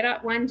get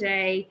up one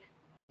day,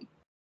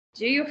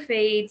 do your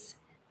feeds,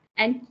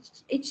 and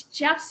it's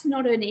just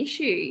not an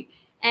issue.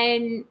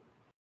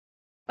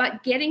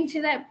 But getting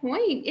to that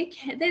point,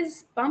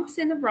 there's bumps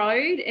in the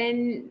road,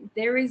 and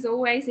there is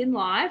always in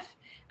life.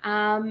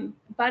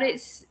 But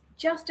it's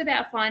just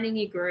about finding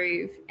your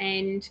groove,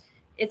 and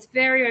it's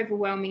very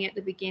overwhelming at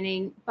the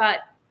beginning. But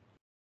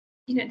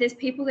there's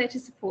people there to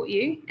support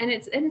you, and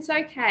it's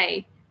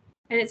okay.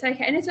 And it's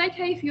okay. And it's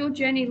okay if your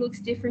journey looks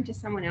different to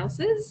someone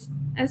else's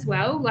as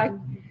well. Like,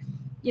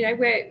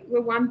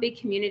 we're one big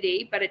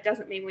community, but it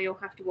doesn't mean we all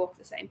have to walk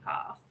the same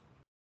path.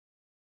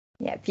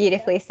 Yeah,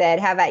 beautifully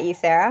said. How about you,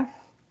 Sarah?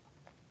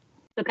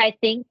 Look, I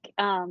think,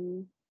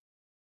 when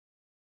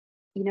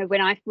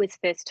I was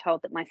first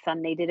told that my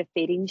son needed a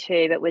feeding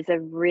tube, it was a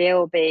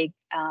real big,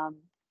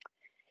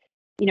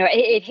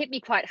 it hit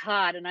me quite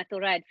hard, and I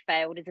thought I had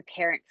failed as a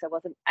parent, so I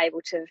wasn't able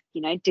to,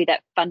 do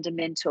that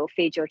fundamental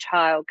feed your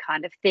child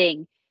kind of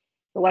thing.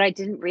 But what I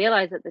didn't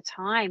realize at the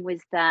time was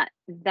that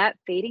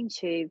feeding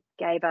tube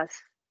gave us,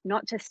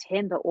 not just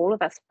him, but all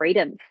of us,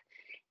 freedoms,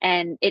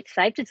 and it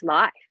saved his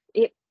life.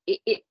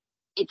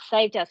 It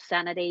saved our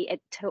sanity. It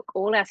took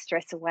all our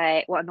stress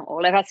away. Well, not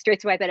all of our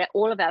stress away, but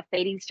all of our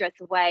feeding stress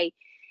away.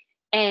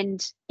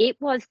 And it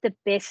was the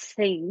best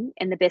thing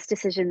and the best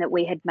decision that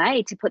we had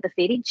made to put the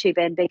feeding tube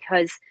in,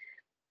 because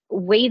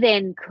we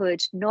then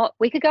could go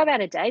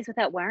about our days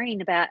without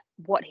worrying about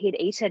what he'd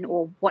eaten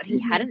or what he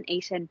hadn't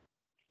eaten.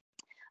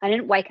 I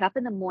didn't wake up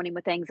in the morning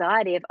with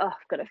anxiety of, I've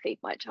got to feed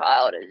my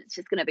child and it's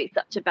just going to be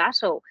such a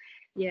battle.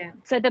 Yeah.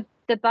 So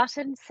the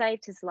button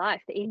saved his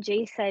life. The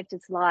NG saved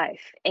his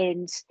life.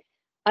 And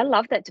I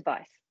love that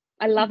device.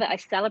 I love it. I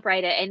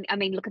celebrate it. And I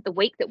mean, look at the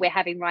week that we're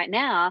having right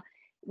now.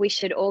 We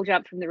should all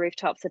jump from the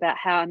rooftops about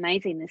how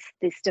amazing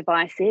this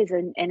device is,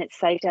 and it's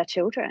saved our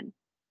children.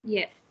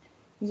 Yeah.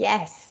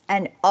 Yes.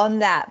 And on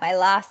that, my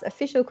last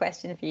official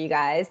question for you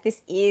guys.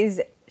 This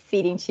is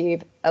Feeding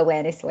Tube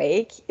Awareness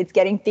Week. It's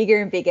getting bigger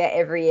and bigger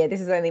every year.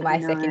 This is only my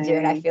second year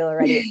and I feel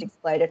already it's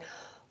exploded.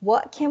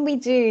 What can we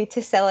do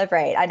to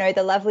celebrate? I know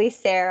the lovely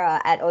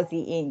Sarah at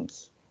Aussie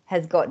Inc.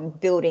 has gotten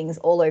buildings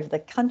all over the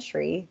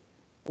country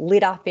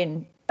lit up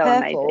in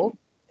purple.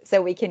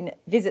 So we can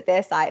visit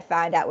their site,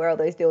 find out where all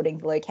those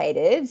buildings are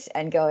located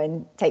and go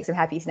and take some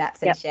happy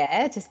snaps and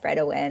share to spread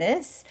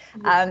awareness.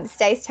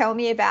 Stace, tell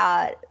me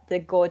about the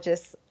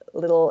gorgeous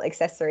little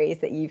accessories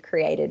that you've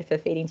created for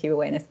Feeding Tube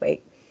Awareness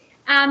Week.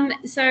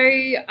 So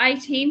I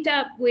teamed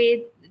up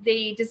with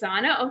the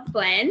designer of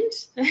Blend.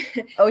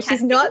 Oh,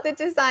 she's not the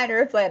designer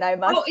of Blend. I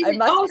must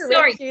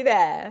correct you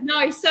there.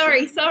 No,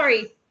 sorry.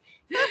 Sorry.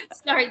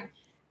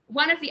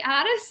 One of the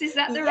artists, is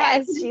that the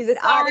right? Yes, she's an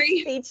artist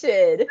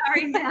featured.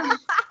 Sorry, Mel.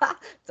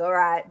 It's all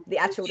right. The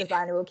actual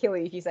designer will kill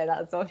you if you say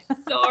that.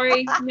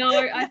 Sorry. No,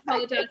 I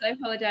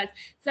apologize.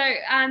 So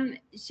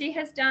she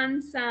has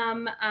done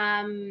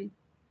some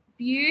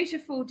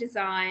beautiful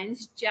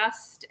designs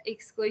just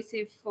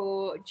exclusive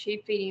for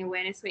Tube Feeding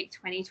Awareness Week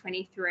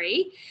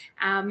 2023,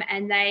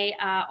 and they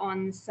are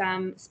on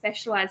some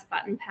specialized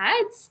button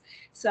pads,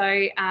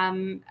 so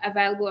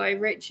available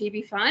over at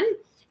Tubie Fun,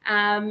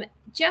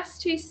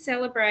 just to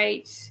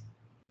celebrate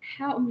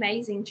how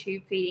amazing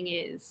tube feeding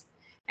is.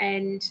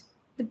 And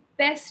the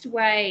best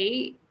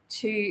way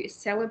to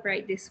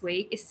celebrate this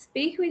week is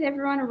speak with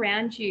everyone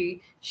around you,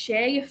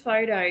 share your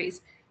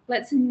photos.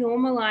 Let's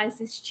normalize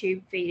this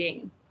tube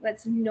feeding.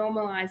 Let's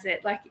normalize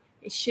it. Like,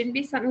 it shouldn't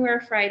be something we're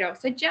afraid of.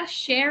 So just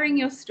sharing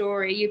your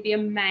story, you'd be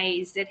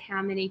amazed at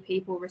how many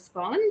people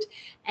respond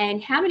and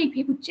how many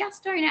people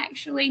just don't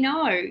actually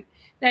know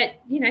that,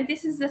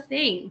 this is the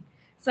thing.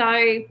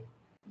 So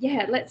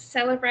yeah, let's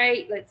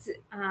celebrate. Let's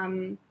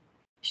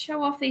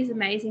show off these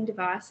amazing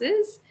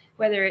devices,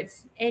 whether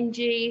it's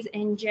NGs,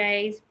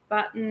 NJs,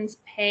 buttons,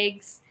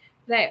 pegs,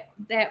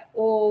 they're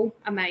all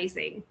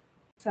amazing.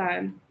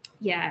 So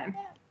yeah.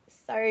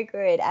 So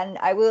good. And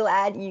I will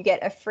add, you get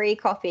a free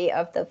copy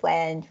of the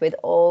blend with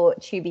all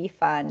Tubie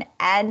Fun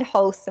and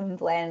Wholesome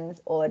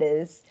blends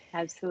orders.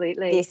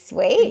 Absolutely. This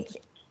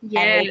week.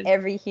 Yeah. And with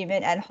Every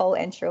Human and Whole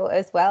Enteral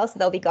as well. So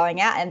they'll be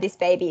going out, and this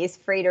baby is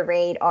free to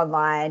read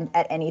online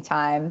at any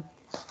time.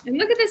 And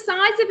look at the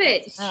size of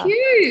it. It's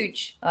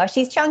huge. Oh,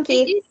 she's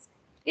chunky.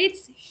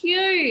 It's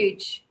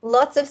huge.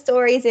 Lots of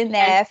stories in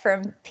there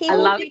from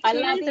people. I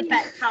love the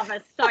back cover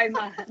so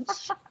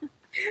much.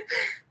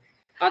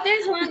 Oh,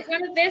 there's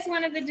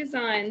one of the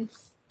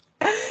designs.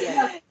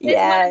 Yeah. There's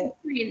one of the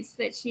prints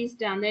that she's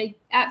done. They're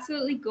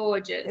absolutely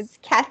gorgeous. It's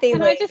Kathy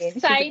Can Lee. I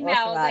just say,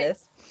 Mel,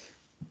 artist.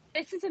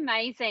 This is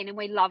amazing and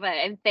we love it.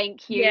 And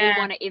thank you. Yeah. We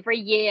want it every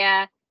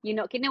year. You're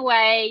not getting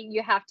away.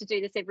 You have to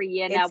do this every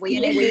year now. We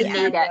need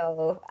it.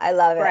 I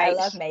love it. Great. I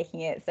love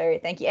making it. So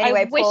thank you.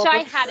 Anyway, I wish Paul, I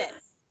had it.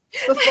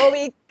 Before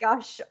we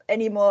gush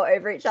any more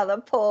over each other,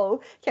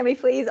 Paul, can we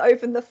please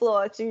open the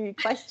floor to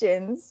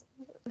questions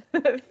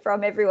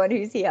from everyone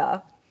who's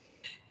here?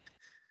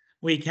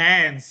 We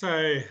can.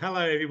 So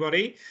hello,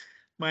 everybody.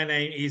 My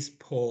name is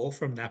Paul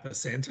from NAPA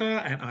Centre,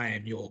 and I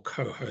am your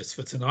co-host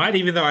for tonight,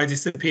 even though I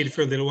disappeared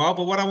for a little while.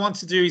 But what I want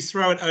to do is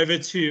throw it over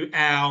to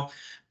our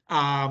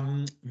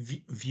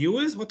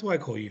viewers. What do I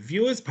call you?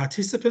 Viewers,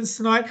 participants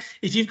tonight.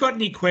 If you've got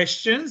any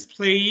questions,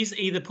 please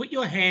either put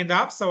your hand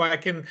up so I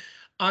can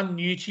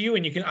unmute you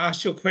and you can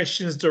ask your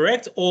questions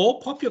direct, or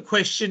pop your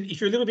question.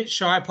 If you're a little bit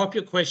shy, pop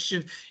your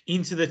question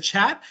into the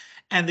chat,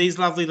 and these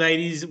lovely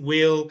ladies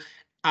will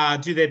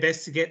do their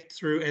best to get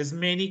through as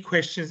many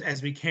questions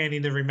as we can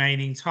in the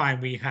remaining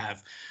time we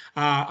have.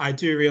 I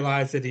do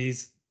realise it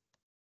is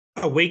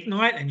a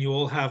weeknight and you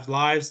all have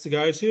lives to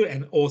go to,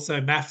 and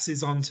also maths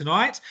is on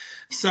tonight.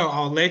 So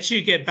I'll let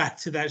you get back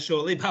to that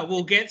shortly, but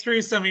we'll get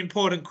through some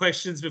important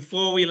questions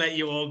before we let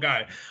you all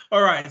go.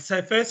 All right,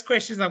 so first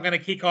questions I'm going to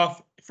kick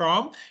off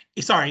from.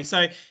 Sorry,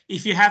 so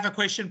if you have a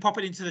question, pop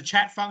it into the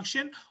chat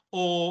function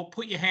or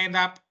put your hand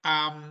up.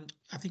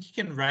 I think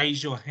you can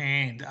raise your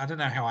hand. I don't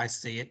know how I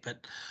see it,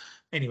 but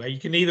anyway, you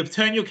can either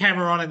turn your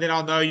camera on and then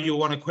I'll know you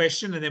want a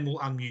question and then we'll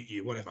unmute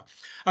you, whatever.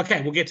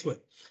 Okay, we'll get to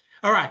it.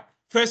 All right,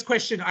 first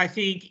question I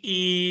think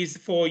is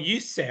for you,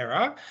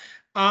 Sarah.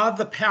 Are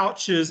the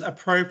pouches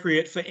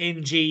appropriate for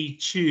NG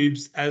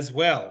tubes as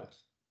well?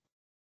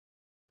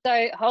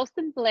 So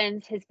Wholesome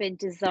Blends has been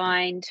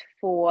designed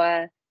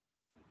for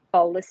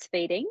bolus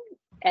feeding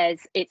as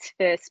its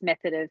first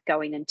method of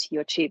going into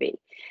your tubie.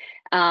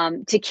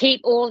 To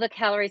keep all the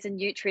calories and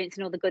nutrients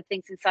and all the good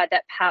things inside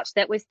that pouch,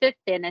 that was the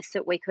thinnest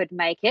that we could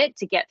make it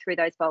to get through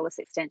those bolus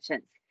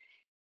extensions.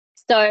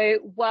 So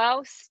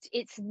whilst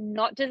it's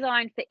not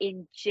designed for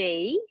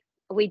NG,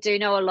 we do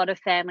know a lot of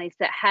families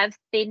that have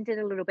thinned it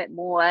a little bit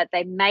more.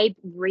 They may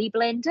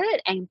reblend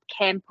it and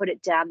can put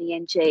it down the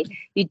NG.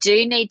 You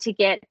do need to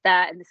get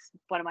that, and this is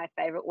one of my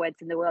favorite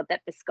words in the world,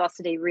 that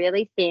viscosity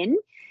really thin,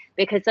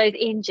 because those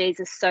NGs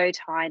are so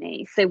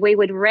tiny. So we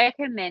would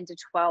recommend a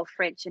 12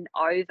 French and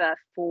over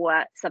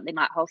for something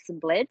like Wholesome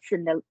Blitz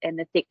and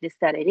the thickness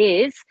that it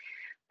is.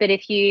 But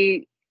if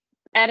you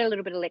add a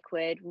little bit of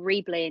liquid,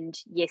 reblend,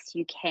 yes,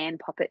 you can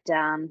pop it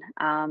down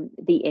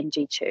the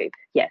NG tube.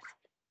 Yes.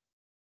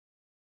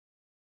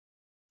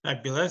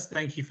 Fabulous.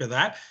 Thank you for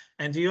that.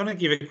 And do you want to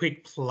give a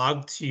quick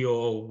plug to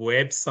your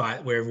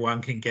website where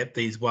everyone can get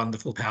these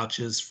wonderful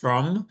pouches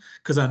from?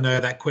 Because I know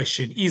that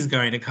question is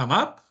going to come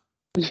up.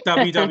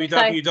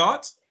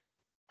 www.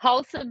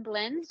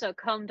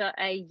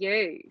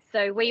 wholesomeblends.com.au.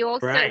 So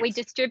we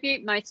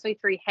distribute mostly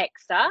through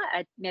Hexa,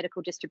 a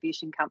medical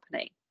distribution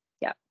company.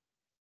 Yeah.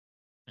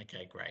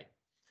 Okay, great.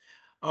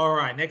 All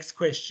right, next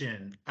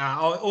question.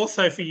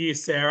 Also for you,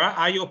 Sarah,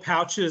 are your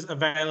pouches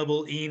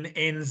available in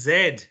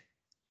NZ?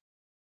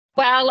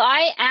 Well,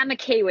 I am a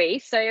Kiwi,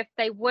 so if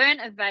they weren't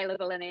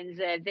available in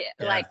NZ,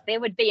 there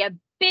would be a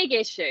big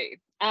issue.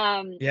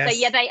 Yes. So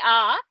yeah, they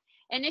are.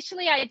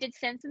 Initially, I did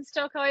send some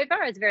stock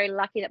over. I was very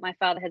lucky that my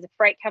father has a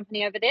freight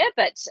company over there,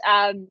 but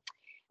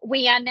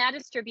we are now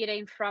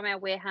distributing from our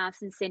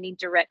warehouse and sending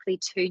directly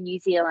to New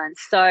Zealand.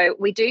 So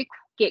we do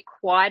get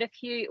quite a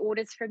few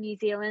orders from New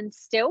Zealand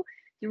still.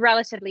 It's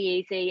relatively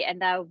easy,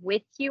 and they're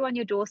with you on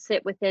your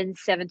doorstep within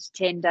 7 to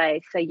 10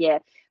 days. So yeah,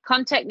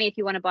 contact me if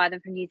you want to buy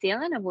them from New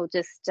Zealand, and we'll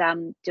just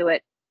do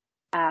it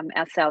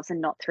ourselves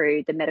and not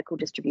through the medical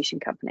distribution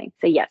company.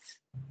 So yes.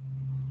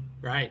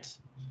 Great.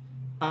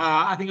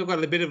 I think I've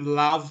got a bit of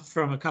love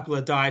from a couple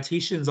of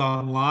dietitians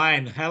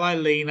online. Hello,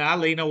 Lena.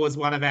 Lena was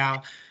one of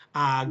our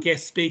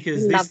guest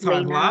speakers this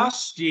time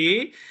last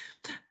year.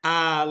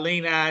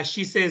 Lena,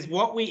 she says,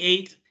 what we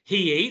eat,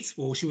 he eats.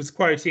 Well, she was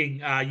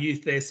quoting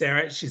youth there,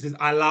 Sarah. She says,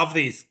 I love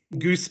this.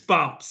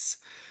 Goosebumps.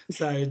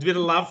 So a bit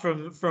of love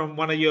from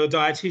one of your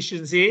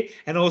dietitians here.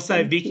 And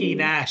also Vicky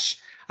Nash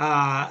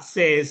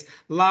says,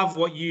 love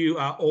what you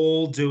are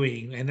all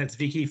doing. And that's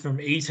Vicky from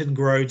Eat and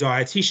Grow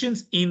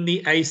Dietitians in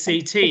the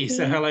ACT.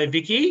 So hello,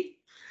 Vicky.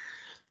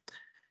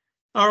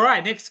 All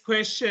right, next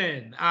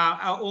question.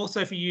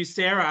 Also for you,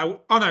 Sarah.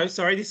 Oh, no,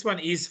 sorry. This one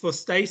is for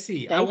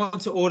Stacey. I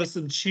want to order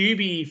some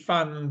Tubie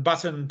Fun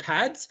button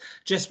pads.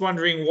 Just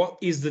wondering what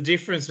is the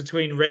difference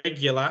between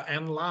regular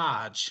and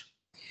large?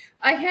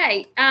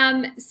 Okay,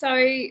 so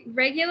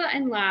regular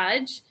and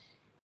large,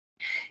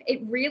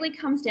 it really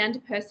comes down to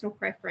personal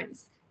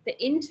preference.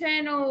 The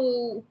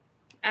internal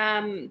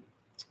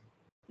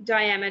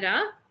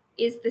diameter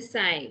is the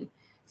same.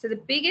 So the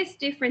biggest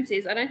difference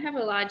is, I don't have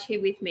a large here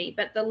with me,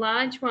 but the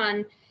large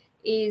one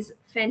is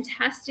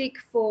fantastic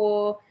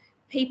for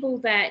people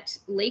that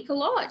leak a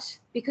lot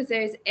because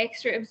there's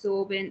extra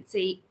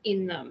absorbency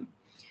in them.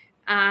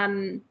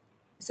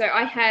 So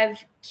I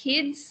have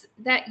kids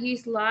that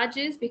use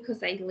larges because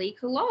they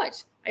leak a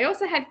lot. I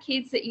also have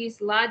kids that use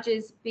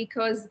larges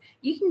because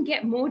you can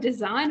get more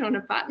design on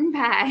a button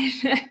pad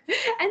and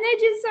they're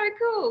just so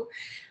cool.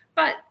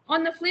 But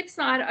on the flip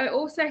side, I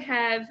also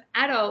have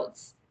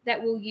adults that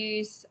will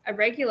use a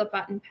regular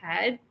button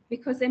pad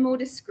because they're more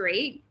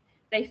discreet.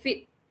 They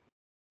fit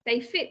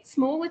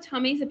smaller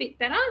tummies a bit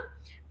better.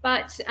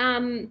 But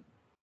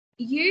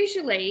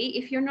usually,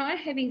 if you're not a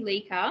heavy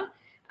leaker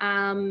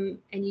and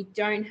you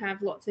don't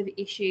have lots of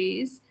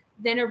issues,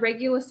 then a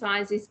regular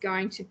size is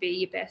going to be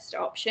your best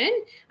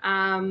option.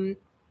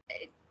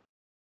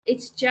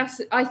 It's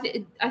just, I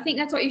think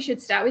that's what you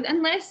should start with,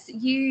 unless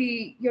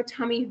your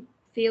tummy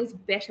feels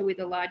better with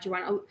a larger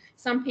one.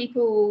 Some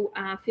people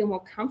feel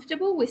more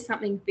comfortable with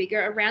something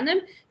bigger around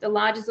them. The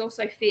larges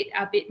also fit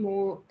a bit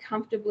more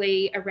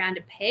comfortably around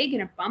a peg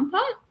and a bumper.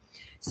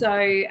 So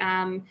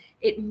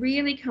it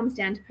really comes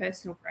down to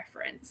personal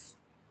preference.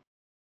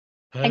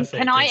 Perfect.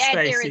 And can I add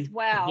there as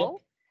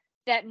well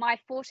that my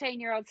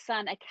 14-year-old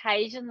son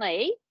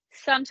occasionally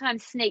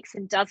sometimes sneaks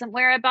and doesn't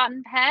wear a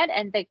button pad,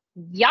 and the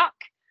yuck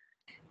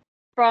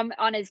from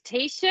on his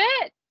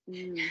t-shirt,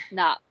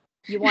 nah.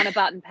 You want a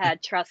button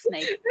pad, trust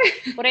me.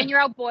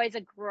 14-year-old boys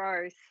are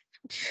gross.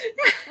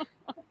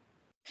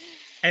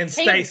 And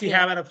Stacey,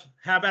 how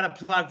about a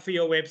plug for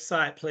your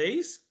website,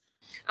 please?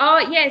 Oh,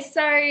 yes.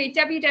 So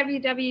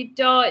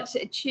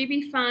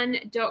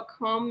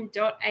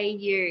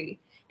www.tubiefun.com.au.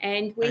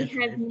 And we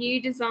have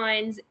new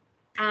designs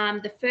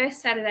the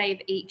first Saturday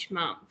of each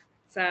month.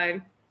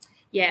 So,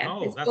 yeah,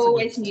 there's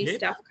always new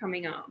stuff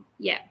coming up.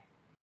 Yeah.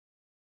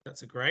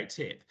 That's a great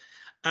tip.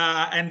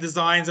 And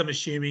designs, I'm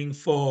assuming,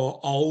 for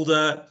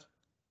older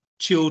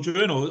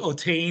children or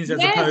teens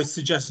as opposed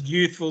to just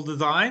youthful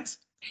designs?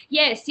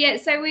 Yes, yeah.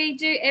 So we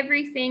do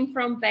everything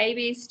from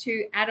babies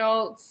to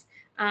adults,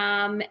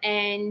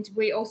 and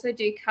we also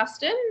do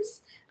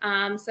customs.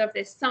 So if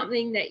there's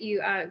something that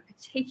you are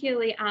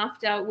particularly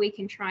after, we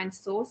can try and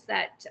source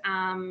that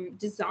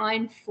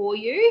design for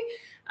you.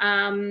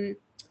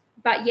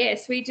 but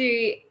yes, we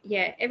do,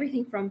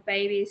 everything from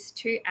babies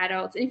to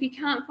adults. And if you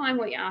can't find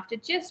what you're after,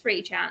 just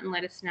reach out and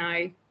let us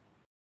know.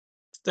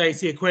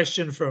 Stacey, a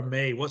question from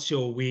me. What's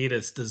your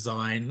weirdest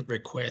design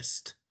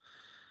request?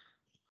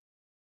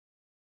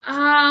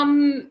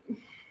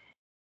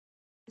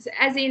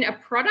 As in a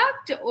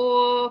product,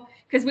 or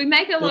because we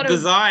make a lot of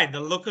design, the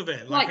look of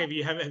it. Like, have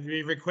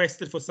you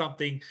requested for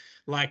something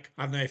like,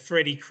 I don't know,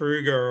 Freddy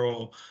Krueger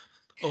or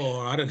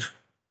I don't know.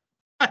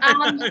 I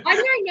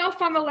don't know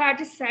if I'm allowed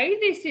to say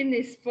this in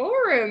this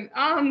forum.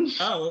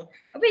 Because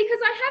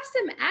I have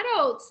some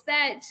adults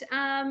that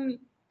and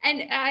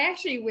I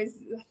actually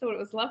thought it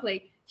was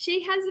lovely.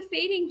 She has a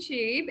feeding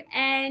tube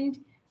and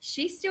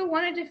she still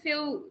wanted to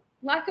feel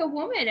like a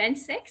woman and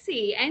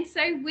sexy, and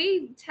so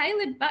we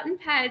tailored button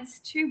pads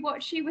to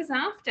what she was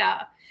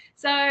after.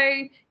 So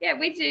yeah,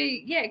 we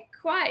do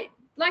quite,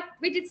 like,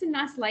 we did some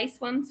nice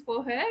lace ones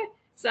for her.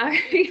 So and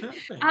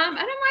I'm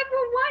like,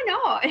 well, why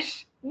not?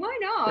 Why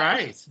not?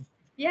 Great.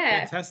 Yeah.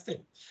 Fantastic.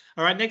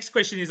 All right, next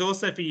question is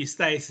also for you,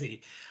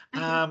 Stacey.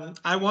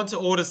 I want to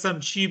order some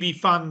Tubie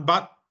Fun,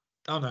 but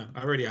oh no,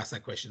 I already asked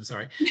that question,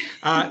 sorry.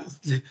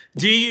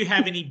 Do you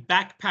have any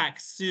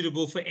backpacks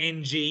suitable for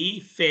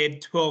NG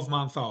fed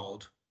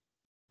 12-month-old?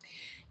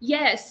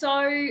 Yeah,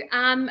 so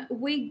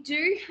we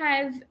do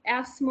have,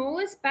 our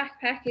smallest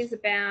backpack is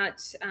about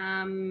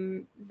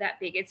that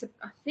big.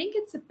 I think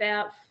it's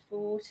about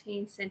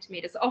 14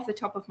 centimeters off the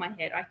top of my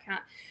head. I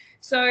can't.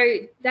 So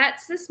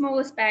that's the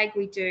smallest bag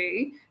we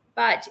do,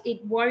 but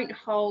it won't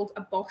hold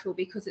a bottle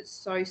because it's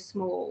so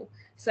small.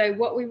 So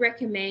what we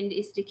recommend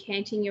is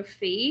decanting your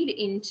feed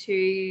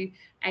into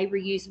a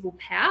reusable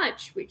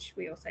pouch, which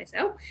we also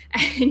sell.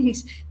 And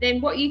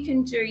then what you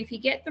can do, if you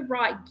get the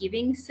right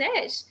giving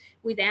set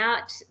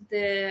without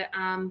the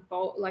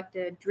bolt, like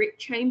the drip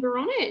chamber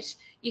on it,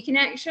 you can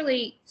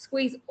actually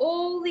squeeze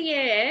all the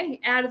air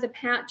out of the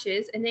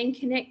pouches and then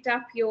connect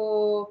up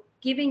your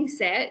giving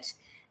set,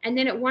 and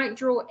then it won't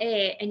draw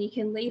air, and you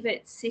can leave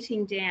it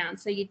sitting down,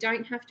 so you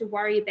don't have to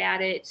worry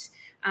about it.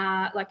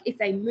 Like if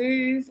they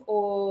move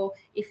or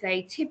if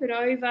they tip it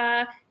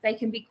over, they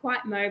can be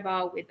quite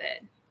mobile with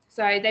it.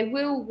 So they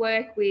will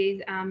work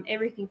with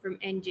everything from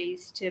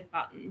NGs to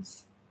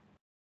buttons.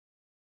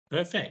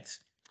 Perfect.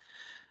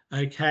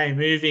 Okay,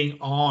 moving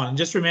on.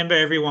 Just remember,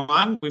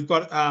 everyone, we've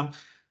got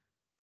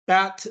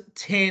about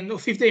 10 or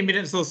 15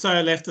 minutes or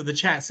so left of the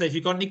chat. So if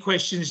you've got any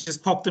questions,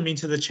 just pop them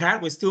into the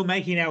chat. We're still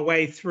making our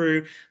way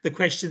through the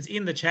questions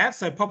in the chat.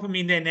 So pop them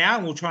in there now,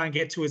 and we'll try and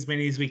get to as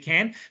many as we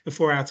can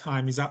before our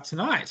time is up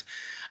tonight.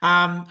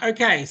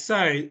 Okay, so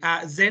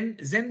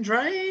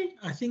Zendre,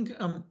 I think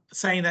I'm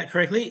saying that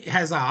correctly,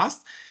 has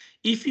asked,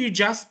 if you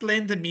just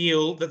blend the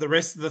meal that the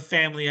rest of the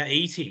family are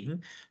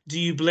eating, do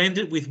you blend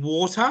it with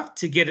water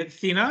to get it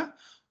thinner?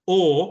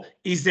 Or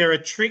is there a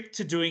trick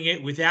to doing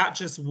it without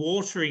just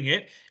watering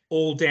it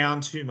all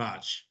down too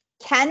much?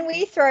 Can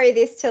we throw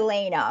this to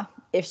Lena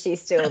if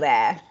she's still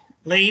there?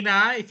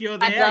 Lena, if you're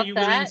there, are you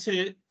willing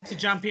to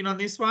jump in on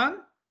this one?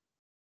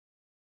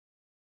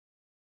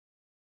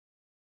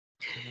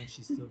 I don't know if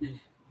she's still here.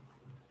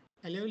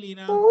 Hello,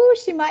 Lena. Oh,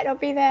 she might not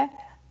be there.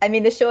 I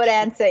mean, the short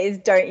answer is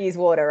don't use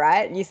water,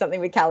 right? Use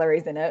something with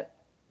calories in it.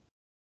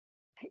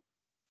 Do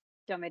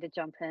you want me to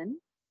jump in?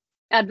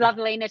 I'd love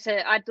Lena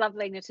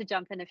to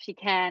jump in if she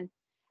can.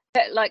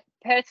 But like,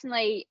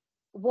 personally,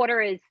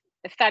 water is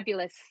a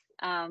fabulous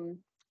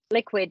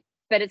liquid,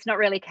 but it's not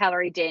really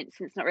calorie dense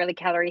and it's not really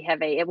calorie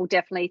heavy. It will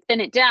definitely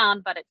thin it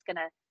down, but it's going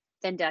to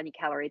thin down your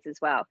calories as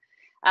well.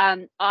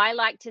 I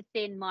like to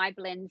thin my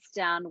blends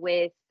down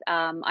with,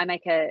 I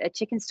make a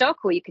chicken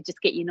stock, or you could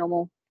just get your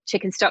normal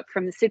chicken stock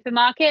from the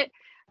supermarket.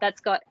 That's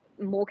got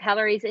more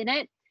calories in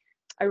it.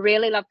 I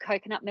really love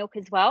coconut milk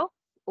as well,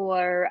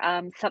 or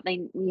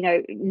something,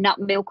 nut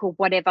milk or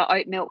whatever,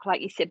 oat milk,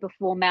 like you said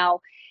before,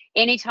 Mel.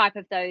 Any type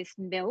of those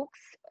milks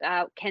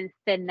can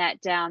thin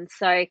that down.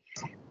 So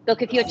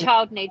look, if your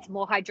child needs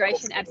more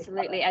hydration,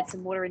 absolutely add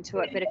some water into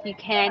it. But if you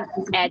can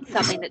add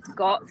something that's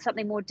got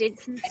something more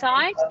dense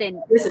inside,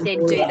 then do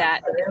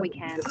that if we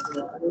can.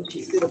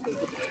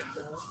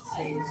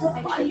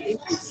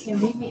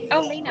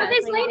 Oh, Lena. Oh,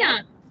 there's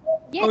Lena.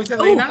 Yes. Oh, is that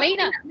Lena?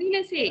 Lena.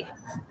 Lena's here.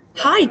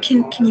 Hi,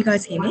 can you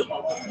guys hear me?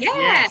 Yeah.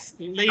 Yes.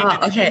 Lena,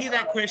 okay. Did you hear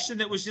that question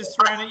that was just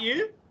thrown at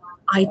you?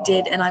 I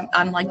did, and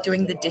I'm like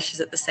doing the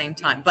dishes at the same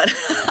time, but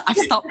I've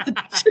stopped the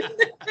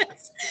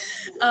dishes.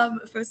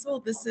 First of all,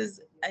 this is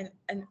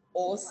an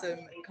awesome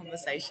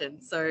conversation.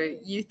 So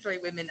you three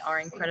women are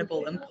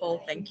incredible, and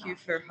Paul, thank you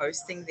for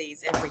hosting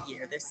these every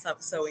year. They're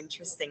so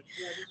interesting.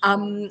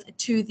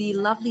 To the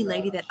lovely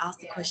lady that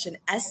asked the question,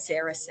 as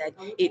Sarah said,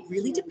 it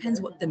really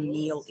depends what the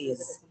meal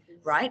is,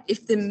 right?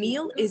 If the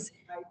meal is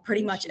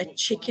pretty much a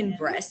chicken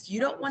breast, you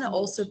don't want to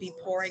also be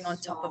pouring on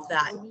top of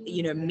that,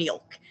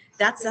 milk.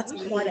 That's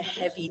quite a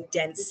heavy,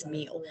 dense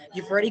meal.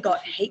 You've already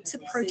got heaps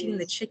of protein in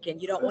the chicken.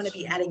 You don't want to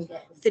be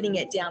thinning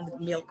it down with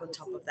milk on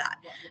top of that.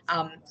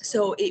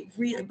 So it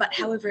really, but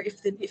however,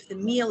 if the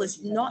meal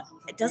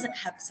it doesn't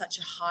have such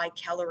a high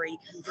calorie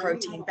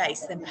protein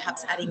base, then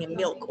perhaps adding a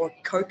milk or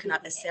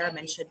coconut, as Sarah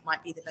mentioned,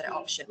 might be the better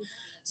option.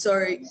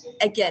 So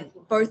again,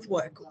 both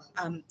work.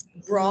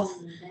 Broth,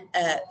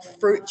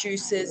 fruit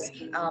juices,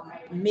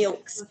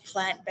 milks,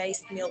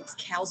 plant-based milks,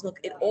 cow's milk,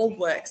 it all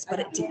works, but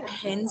it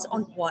depends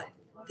on what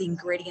the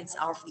ingredients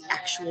are for the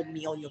actual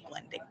meal you're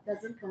blending.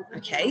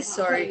 Okay,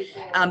 so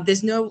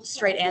there's no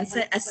straight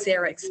answer, as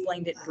Sarah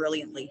explained it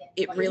brilliantly.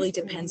 It really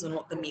depends on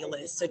what the meal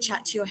is. So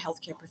chat to your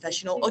healthcare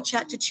professional or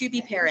chat to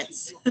Tubie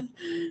parents. But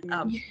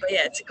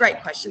yeah, it's a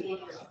great question.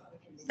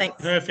 Thanks.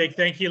 Perfect.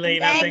 Thank you,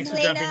 Lena. Thanks for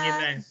Lena. jumping in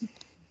there.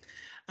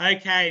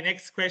 Okay,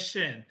 next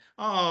question.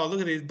 Oh, look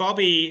at this.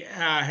 Bobby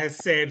has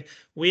said,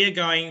 we are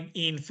going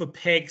in for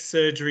PEG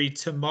surgery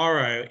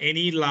tomorrow.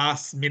 Any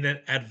last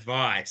minute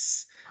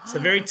advice? So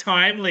very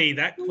timely,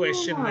 that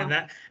question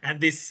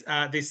and this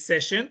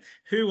session.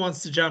 Who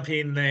wants to jump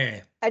in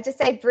there? I'd just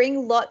say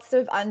bring lots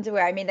of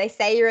underwear. I mean, they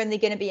say you're only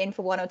going to be in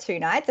for 1 or 2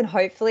 nights, and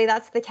hopefully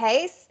that's the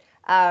case.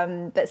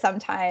 But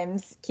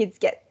sometimes kids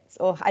get,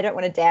 or I don't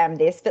want to damn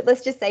this, but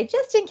let's just say,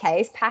 just in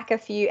case, pack a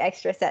few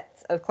extra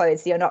sets of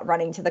clothes so you're not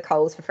running to the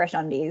Coles for fresh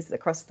undies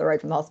across the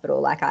road from the hospital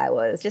like I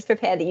was. Just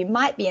prepare that you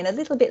might be in a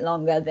little bit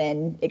longer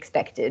than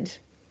expected,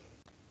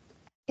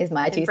 is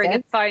my 2 cents. Bring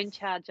a phone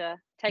charger.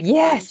 Take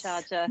Yes.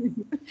 a phone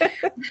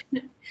charger.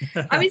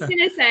 I was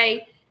going to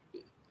say,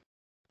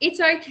 it's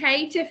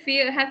okay to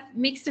have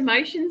mixed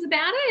emotions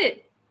about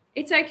it.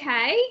 It's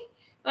okay.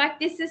 Like,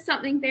 this is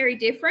something very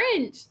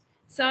different.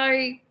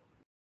 So,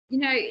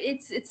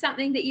 it's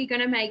something that you're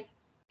going to make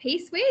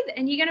peace with,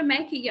 and you're going to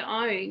make it your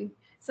own.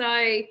 So,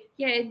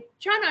 yeah,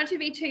 try not to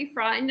be too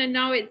frightened. I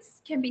know it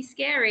can be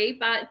scary,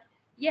 but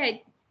yeah,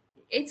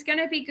 it's going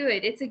to be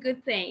good. It's a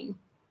good thing.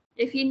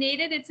 If you need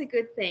it, it's a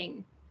good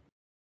thing.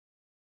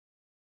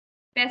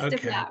 Best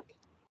of luck.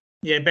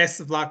 Yeah,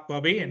 best of luck,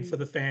 Bobby, and for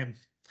the fam.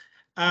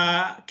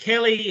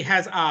 Kelly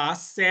has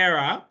asked,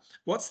 Sarah,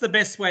 what's the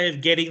best way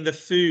of getting the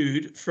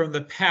food from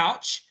the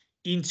pouch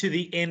into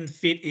the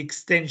NFit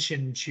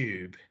extension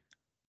tube?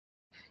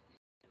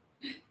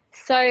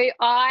 So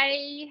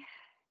I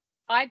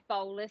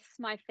bolus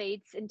my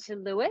feeds into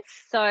Lewis.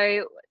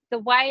 So the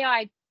way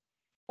I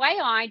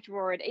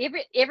draw it,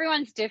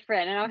 everyone's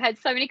different, and I've had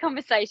so many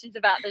conversations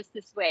about this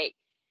week.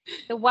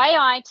 The way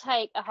I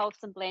take a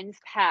Wholesome Blends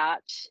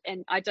pouch,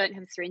 and I don't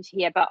have a syringe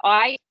here, but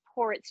I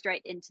pour it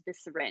straight into the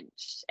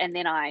syringe, and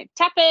then I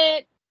tap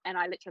it, and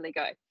I literally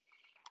go.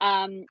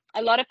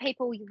 A lot of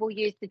people will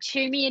use the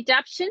Tubie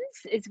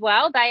adaptions as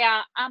well. They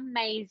are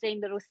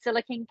amazing little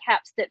silicone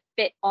caps that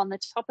fit on the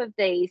top of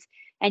these,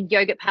 and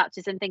yogurt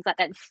pouches and things like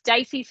that. And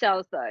Stacey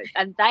sells those,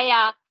 and they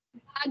are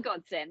a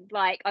godsend.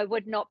 Like, I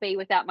would not be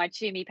without my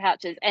Tubie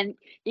pouches, and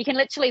you can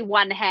literally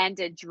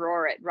one-handed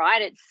draw it,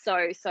 right? It's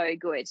so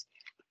good.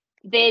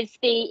 There's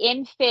the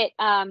NFit,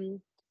 I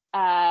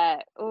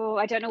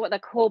don't know what they're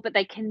called, but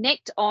they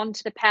connect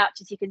onto the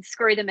pouches. You can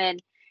screw them in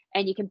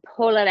and you can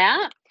pull it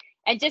out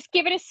and just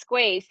give it a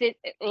squeeze.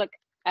 Look,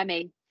 I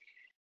mean,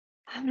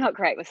 I'm not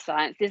great with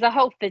science. There's a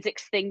whole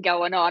physics thing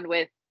going on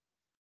with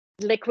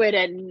liquid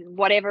and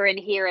whatever in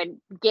here and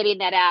getting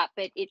that out,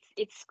 but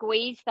it's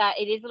squeezed that.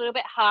 It is a little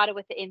bit harder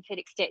with the NFit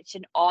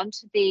extension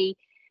onto the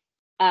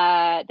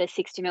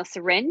 60 ml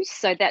syringe.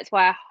 So that's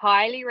why I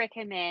highly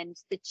recommend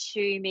the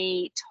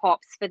Tubie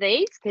tops for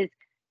these, because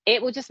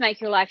it will just make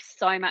your life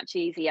so much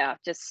easier.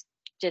 Just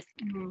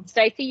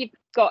Stacey, you've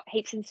got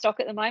heaps in stock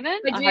at the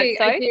moment. I hope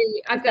so. I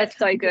do. That's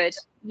so good.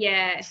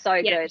 Yeah.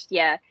 Good.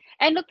 Yeah.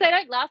 And look, they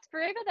don't last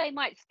forever. They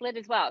might split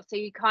as well. So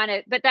you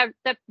but they're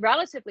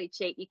relatively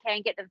cheap. You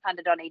can get them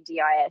funded on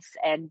EDIS.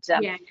 And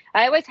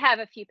I always have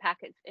a few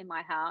packets in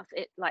my house,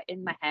 like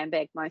in my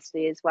handbag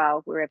mostly as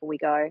well, wherever we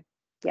go.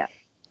 Yeah.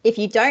 If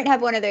you don't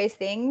have one of those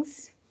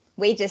things,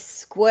 we just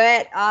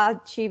squirt our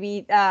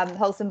Tubie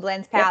Wholesome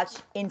Blends pouch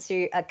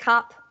into a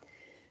cup,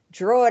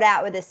 draw it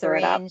out with a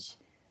syringe,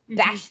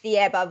 bash the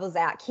air bubbles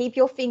out. Keep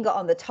your finger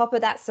on the top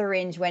of that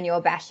syringe when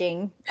you're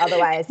bashing,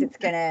 otherwise it's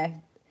going to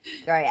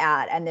go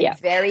out. And then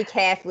very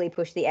carefully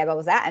push the air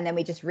bubbles out, and then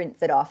we just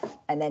rinse it off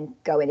and then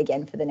go in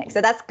again for the next.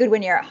 So that's good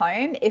when you're at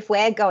home. If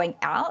we're going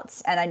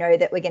out and I know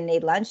that we're going to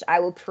need lunch, I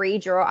will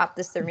pre-draw up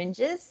the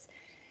syringes,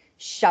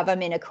 shove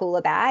them in a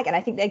cooler bag, and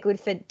I think they're good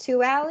for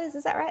 2 hours.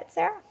 Is that right,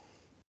 Sarah?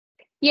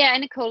 Yeah,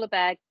 in a cooler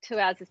bag, 2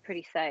 hours is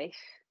pretty safe.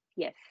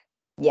 Yes.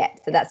 Yeah,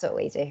 so that's what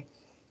we do.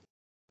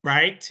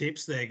 Great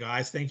tips there,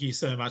 guys. Thank you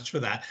so much for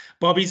that.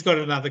 Bobby's got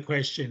another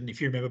question. If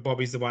you remember,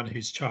 Bobby's the one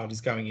whose child is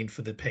going in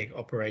for the PEG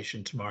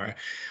operation tomorrow.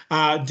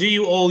 Do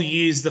you all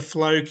use the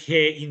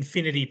FlowCare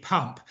Infinity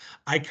pump?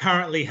 I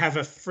currently have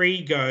a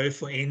free go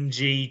for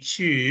NG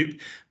tube,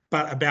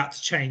 but about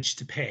to change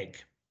to PEG.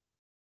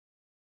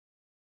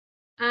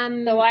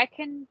 So I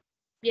can.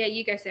 Yeah,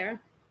 you go, Sarah.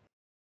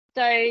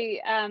 So,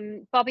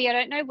 Bobby, I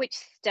don't know which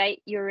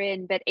state you're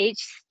in, but each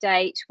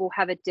state will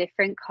have a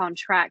different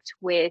contract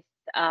with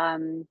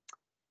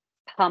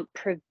pump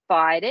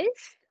providers.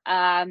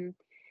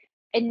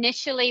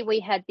 Initially, we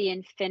had the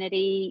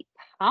Infinity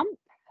pump,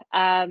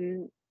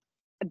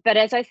 but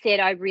as I said,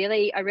 I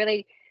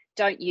really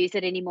don't use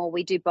it anymore.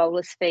 We do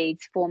bolus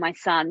feeds for my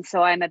son,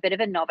 so I'm a bit of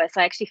a novice.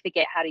 I actually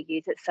forget how to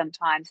use it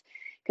sometimes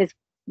because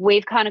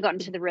we've kind of gotten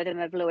to the rhythm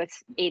of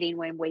Lewis eating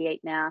when we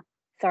eat now.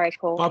 Sorry,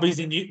 Paul. Bobby's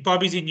in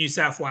New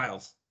South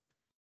Wales.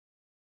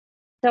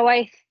 So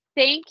I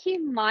think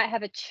you might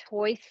have a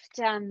choice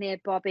down there,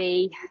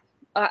 Bobby.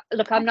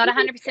 Look, I'm not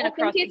 100%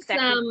 across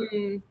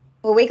exactly.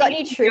 Well, we got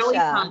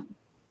Nutrition.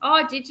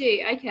 Oh, did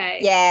you? Okay.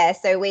 Yeah,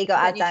 so we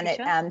got ours done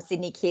at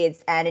Sydney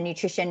Kids, and a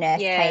nutrition nurse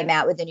came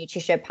out with a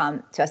Nutrition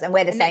pump to us, and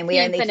we're the same.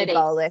 We only do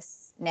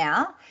bolus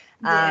now.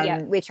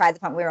 We tried the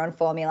pump. We were on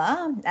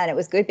formula, and it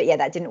was good, but yeah,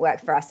 that didn't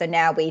work for us. So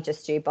now we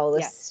just do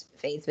bolus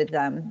feeds with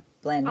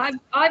blends.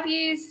 I've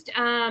used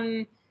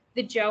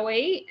the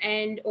Joey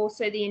and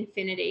also the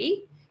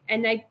Infinity,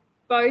 and they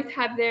both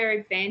have their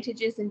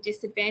advantages and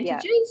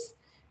disadvantages.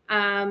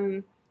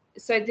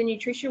 So the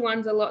Nutrition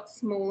one's a lot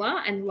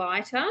smaller and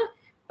lighter,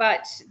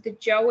 but the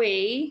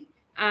Joey,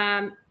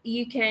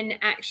 you can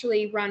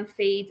actually run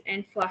feeds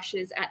and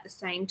flushes at the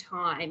same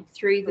time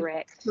through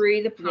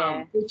the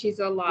pump, which is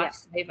a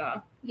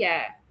lifesaver.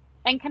 Yeah.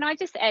 And can I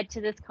just add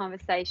to this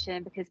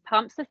conversation, because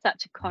pumps are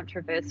such a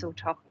controversial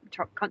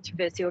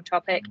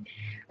topic.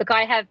 Look,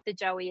 I have the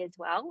Joey as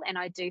well, and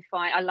I do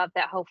find I love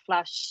that whole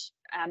flush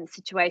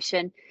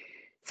situation.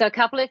 So a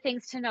couple of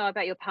things to know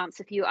about your pumps.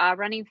 If you are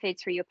running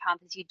feeds through your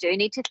pump, is you do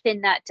need to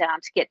thin that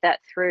down to get that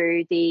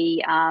through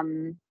the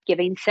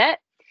giving set.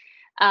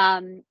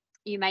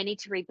 You may need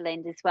to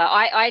reblend as well.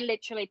 I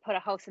literally put a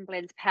Wholesome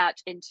Blends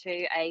pouch into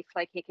a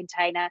flow care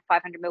container,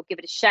 500 ml, give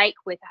it a shake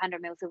with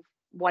 100 ml of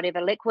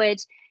whatever liquid,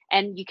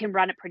 and you can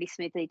run it pretty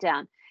smoothly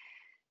down.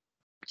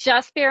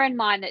 Just bear in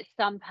mind that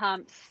some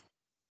pumps,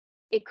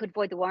 it could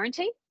void the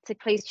warranty. So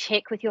please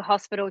check with your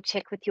hospital,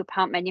 check with your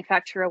pump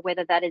manufacturer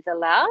whether that is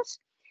allowed.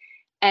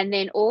 And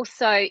then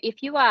also,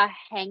 if you are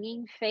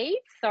hanging feeds,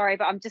 sorry,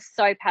 but I'm just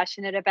so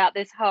passionate about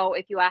this whole,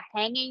 if you are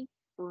hanging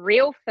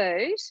real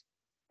food,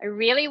 I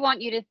really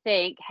want you to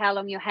think how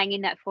long you're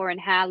hanging that for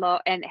and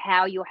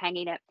how you're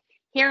hanging it.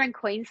 Here in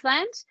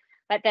Queensland,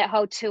 like that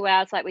whole 2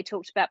 hours, like we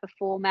talked about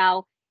before,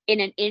 Mel, in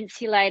an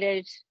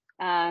insulated,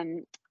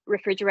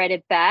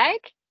 refrigerated bag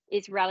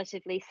is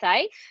relatively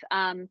safe.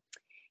 And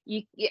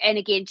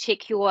again,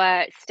 check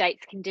your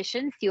state's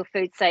conditions. Your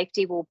food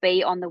safety will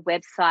be on the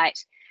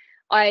website.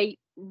 I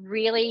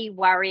really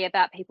worry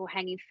about people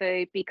hanging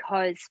food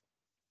because,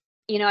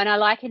 and I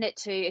liken it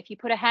to if you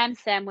put a ham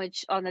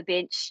sandwich on the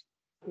bench,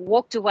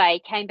 walked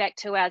away, came back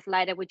 2 hours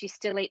later, would you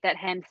still eat that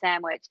ham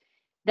sandwich?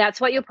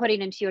 That's what you're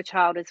putting into your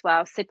child as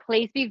well. So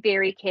please be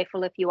very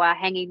careful if you are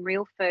hanging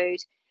real food.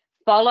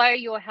 Follow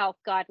your health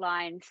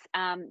guidelines,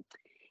 and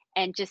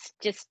just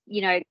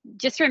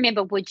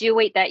remember, would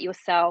you eat that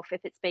yourself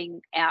if it's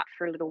been out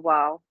for a little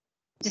while?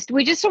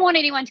 We just don't want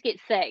anyone to get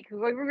sick.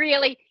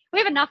 We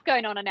have enough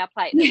going on our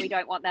plate that we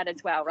don't want that as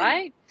well,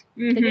 right?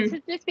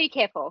 So just be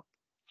careful.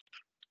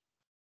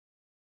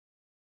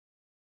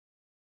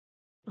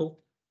 Cool.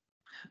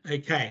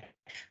 Okay.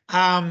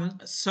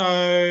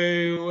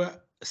 So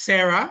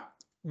Sarah,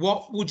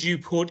 what would you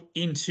put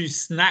into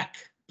snack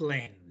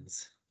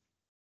blends?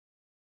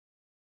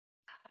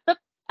 Look,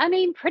 I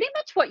mean, pretty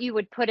much what you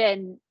would put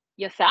in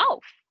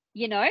yourself,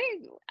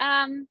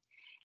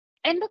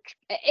 and look,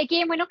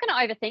 again, we're not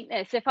going to overthink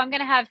this. If I'm going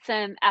to have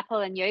some apple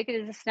and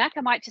yogurt as a snack,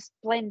 I might just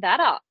blend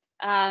that up.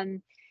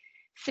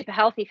 Super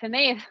healthy for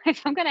me.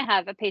 If I'm going to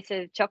have a piece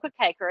of chocolate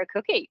cake or a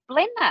cookie,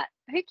 blend that.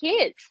 Who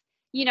cares?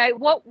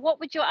 What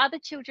would your other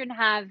children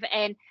have,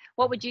 and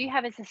what would you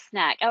have as a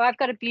snack? Oh, I've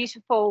got a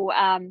beautiful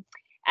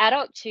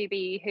adult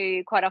Tubie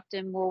who quite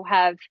often will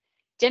have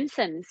dim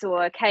sums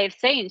or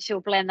KFC, and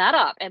she'll blend that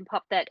up and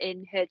pop that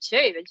in her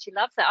tube, and she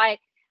loves it. I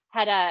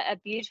had a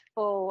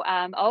beautiful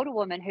older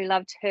woman who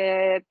loved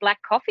her black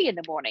coffee in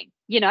the morning,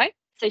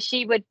 so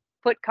she would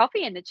put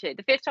coffee in the tube.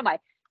 The first time I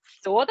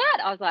saw that,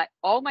 I was like,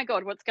 oh my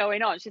God, what's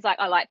going on? She's like,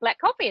 I like black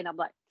coffee. And I'm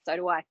like, so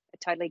do I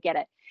totally get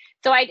it.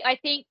 So I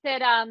think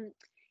that,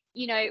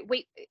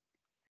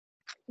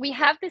 we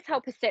have this whole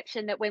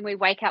perception that when we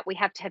wake up, we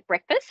have to have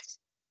breakfast.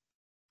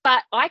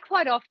 But I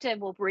quite often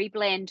will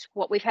reblend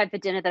what we've had for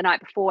dinner the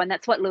night before, and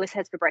that's what Lewis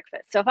has for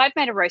breakfast. So if I've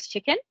made a roast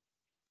chicken,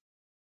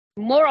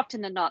 more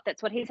often than not,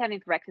 that's what he's having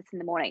for breakfast in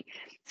the morning.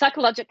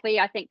 Psychologically,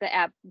 I think that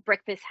our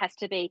breakfast has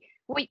to be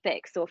Weet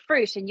Bix or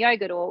fruit and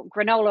yogurt or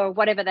granola or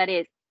whatever that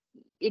is.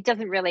 It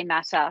doesn't really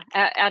matter.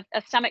 Our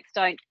stomachs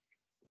don't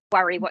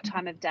worry what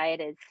time of day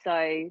it is.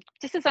 So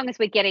just as long as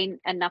we're getting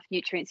enough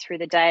nutrients through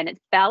the day and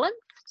it's balanced,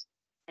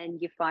 and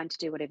you're fine to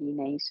do whatever you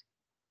need.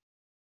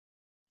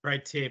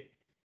 Great tip.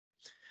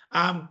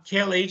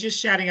 Kelly, just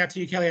shouting out to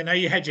you, Kelly. I know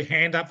you had your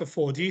hand up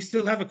before. Do you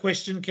still have a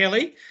question,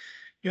 Kelly?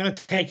 You want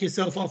to take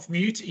yourself off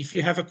mute if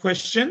you have a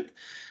question,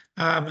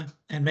 and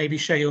maybe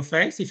show your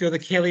face if you're the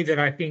Kelly that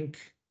I think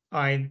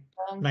I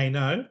may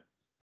know.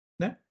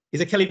 No?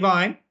 Is it Kelly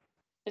Vine?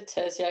 It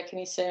is, yeah. Can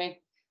you see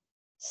me?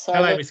 So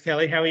Hello, Miss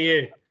Kelly. How are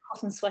you?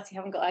 hot and sweaty,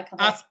 haven't got air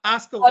conditioning.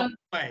 Ask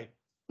away.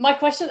 My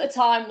question at the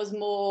time was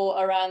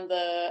more around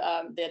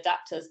the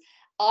adapters.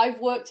 I've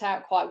worked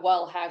out quite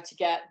well how to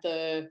get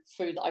the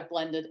food that I've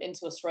blended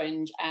into a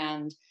syringe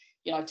and,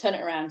 you know, turn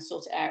it around and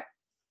sort it out.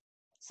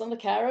 Some of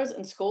the carers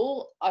in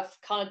school, I've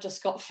kind of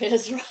just got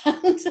fears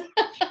around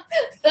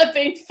there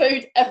being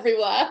food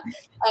everywhere,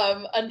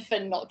 and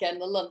Finn not getting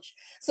the lunch.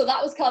 So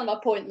that was kind of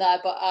my point there.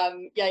 But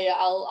yeah,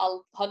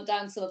 I'll hunt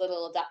down some of the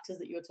little adapters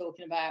that you were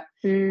talking about.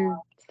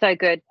 So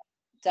good.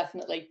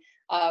 Definitely.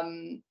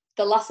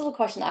 The last little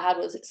question I had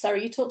was,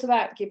 Sarah, you talked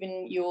about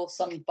giving your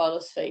son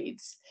bolus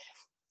feeds.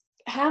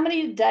 How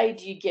many a day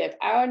do you give?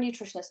 Our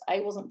nutritionist,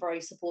 wasn't very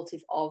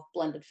supportive of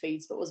blended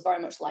feeds, but was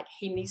very much like,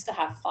 he needs to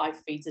have 5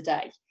 feeds a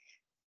day.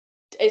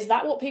 Is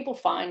that what people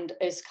find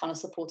is kind of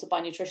supported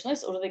by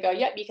nutritionists, or do they go,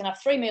 yep, you can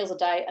have 3 meals a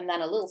day and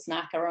then a little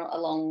snack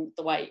along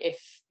the way if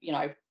you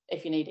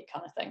need it,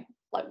 kind of thing?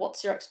 Like,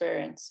 what's your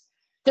experience?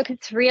 Look,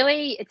 it's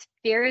very,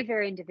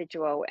 very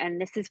individual,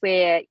 and this is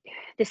where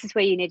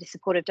you need a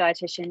supportive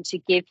dietitian to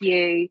give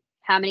you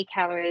how many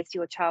calories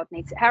your child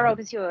needs. How old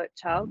is your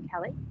child,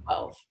 Kelly?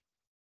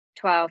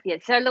 12. Yeah.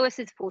 So Lewis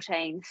is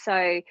 14.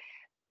 So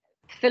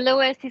for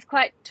Lewis, he's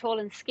quite tall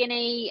and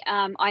skinny.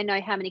 I know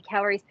how many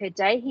calories per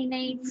day he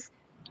needs.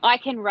 I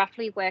can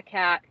roughly work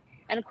out,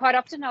 and quite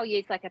often I'll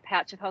use like a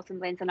pouch of Wholesome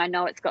blends, and I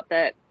know it's got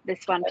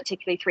this one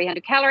particularly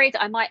 300 calories.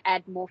 I might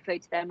add more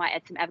food to that. I might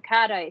add some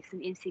avocado, some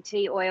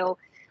MCT oil.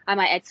 I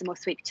might add some more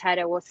sweet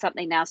potato or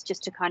something else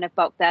just to kind of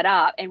bulk that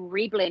up and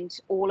reblend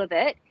all of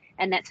it,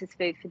 and that's his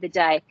food for the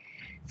day.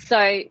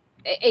 So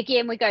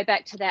again, we go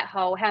back to that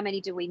whole, how many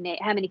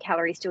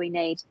calories do we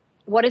need?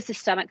 What is the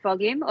stomach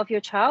volume of your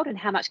child, and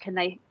how much can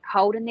they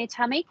hold in their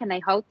tummy? Can they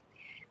hold?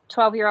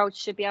 12-year-olds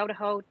should be able to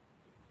hold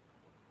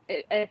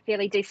a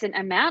fairly decent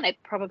amount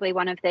at probably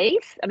one of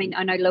these. I mean,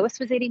 I know Lewis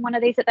was eating one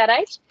of these at that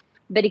age,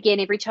 but again,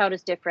 every child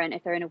is different.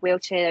 If they're in a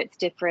wheelchair, it's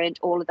different,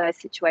 all of those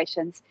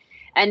situations.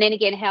 And then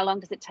again, how long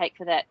does it take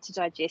for that to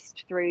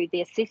digest through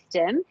their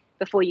system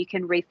before you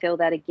can refill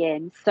that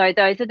again? So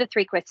those are the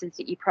 3 questions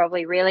that you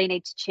probably really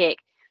need to check.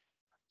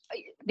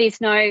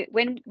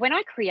 When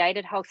I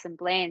created Wholesome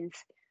Blends,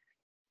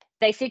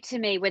 they said to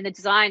me, when the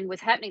design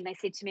was happening, they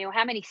said to me, well,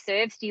 how many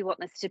serves do you want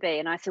this to be?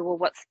 And I said, well,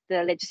 what's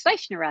the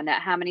legislation around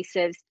that? How many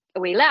serves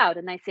are we allowed?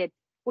 And they said,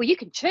 well, you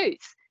can choose.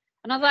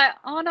 And I was like,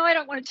 oh, no, I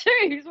don't want to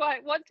choose.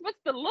 Like, what's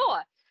the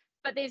law?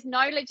 But there's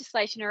no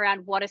legislation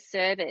around what a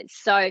serve is.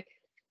 So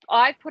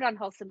I've put on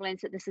Wholesome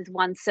Blends that this is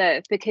 1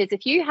 serve, because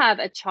if you have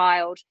a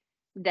child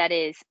that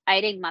is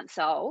 18 months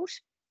old,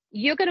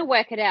 you're going to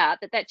work it out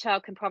that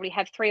child can probably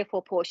have 3 or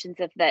 4 portions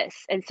of this.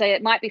 And so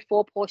it might be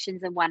 4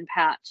 portions in 1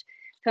 pouch.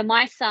 For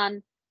my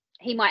son,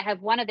 he might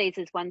have one of these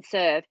as 1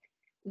 serve.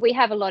 We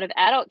have a lot of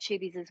adult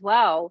tubies as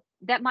well.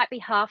 That might be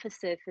half a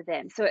serve for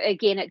them. So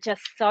again, it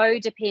just so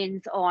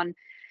depends on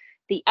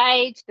the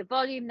age, the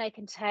volume they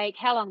can take,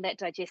 how long that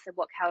digests, and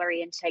what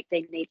calorie intake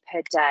they need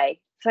per day.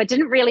 So I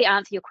didn't really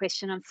answer your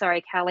question. I'm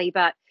sorry, Kelly,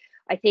 but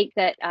I think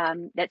that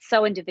that's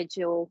so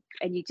individual,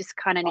 and you just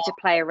kind of need to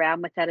play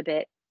around with that a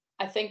bit.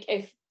 I think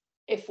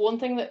if one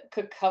thing that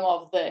could come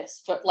of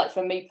this,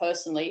 for me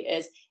personally,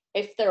 is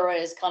if there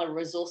is kind of a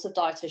resource of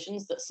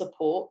dietitians that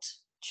support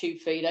tube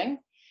feeding,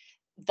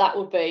 that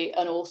would be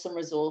an awesome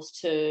resource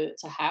to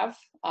have,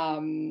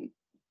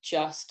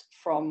 just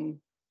from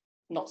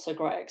not so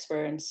great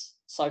experience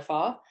so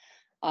far.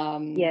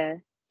 Yeah.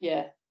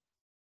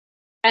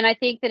 And I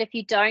think that if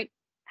you don't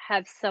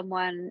have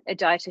a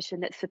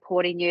dietitian that's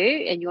supporting you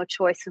in your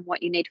choice and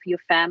what you need for your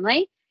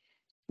family,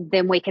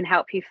 then we can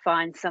help you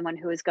find someone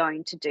who is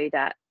going to do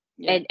that.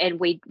 Yeah. And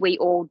we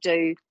all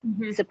do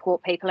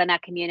support people in our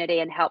community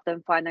and help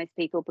them find those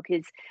people,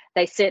 because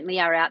they certainly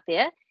are out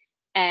there,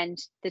 and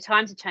the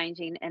times are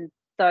changing, and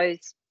those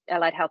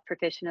allied health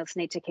professionals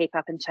need to keep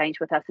up and change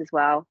with us as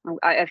well.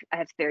 I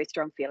have very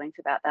strong feelings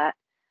about that.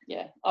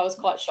 Yeah, I was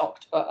quite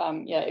shocked, but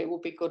it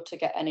would be good to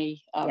get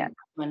any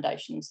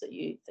recommendations that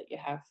you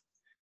have.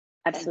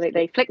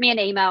 Absolutely. Flick me an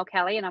email,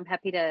 Kelly, and I'm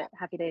happy to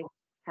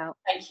help.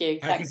 Thank you.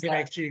 I can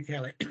connect you,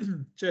 Kelly.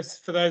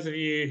 Just for those of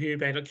you who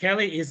may not,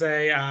 Kelly is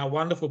a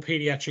wonderful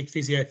pediatric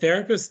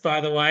physiotherapist, by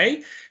the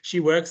way.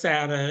 She works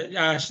out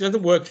she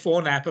doesn't work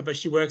for NAPA, but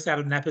she works out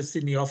of NAPA's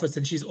Sydney office,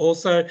 and she's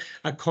also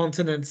a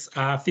continence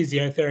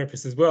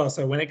physiotherapist as well.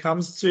 So when it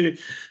comes to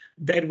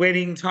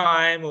bedwetting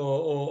time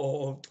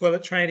or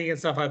toilet training and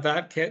stuff like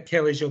that,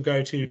 Kelly's your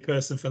go-to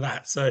person for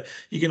that. So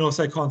you can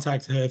also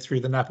contact her through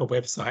the NAPA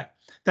website.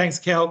 Thanks,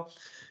 Kel.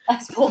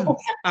 That's cool.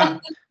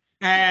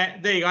 There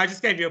you go. I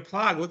just gave you a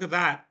plug. Look at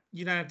that.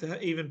 You don't have to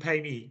even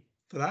pay me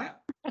for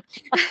that.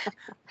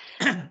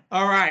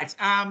 All right.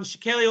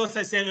 Kelly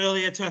also said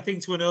earlier to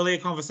an earlier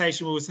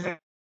conversation we were saying,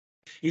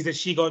 is that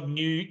she got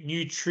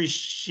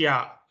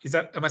Nutricia.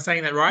 Am I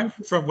saying that right?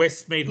 From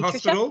Westmead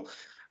Hospital.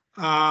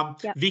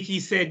 Yep. Vicky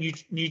said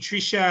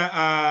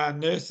Nutricia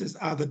nurses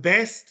are the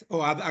best,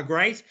 or are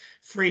great.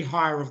 Free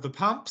hire of the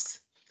pumps.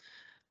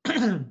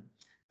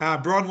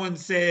 Bronwyn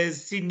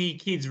says, Sydney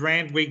kids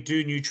Randwick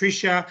do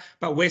Nutritia,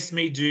 but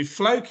Westmead do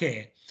Flow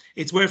Care.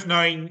 It's worth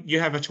knowing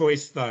you have a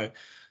choice, though.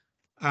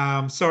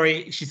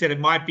 Sorry, she said it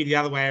might be the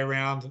other way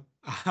around,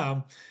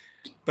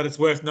 but it's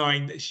worth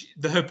knowing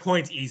that her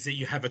point is that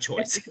you have a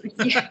choice.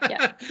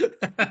 Yeah.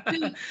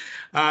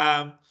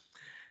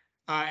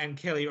 And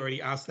Kelly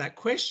already asked that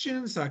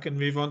question, so I can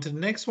move on to the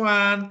next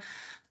one.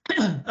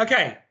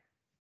 Okay.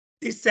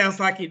 This sounds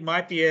like it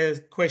might be a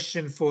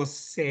question for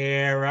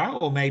Sarah,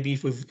 or maybe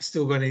if we've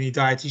still got any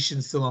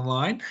dietitians still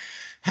online.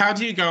 How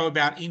do you go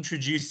about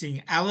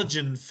introducing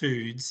allergen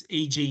foods,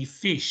 e.g.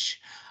 fish?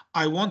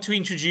 I want to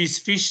introduce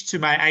fish to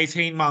my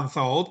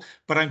 18-month-old,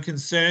 but I'm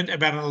concerned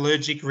about an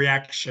allergic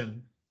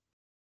reaction.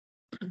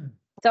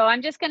 So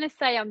I'm just going to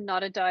say I'm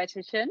not a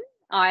dietitian.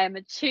 I am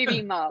a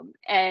Tubie mum,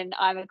 and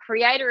I'm a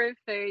creator of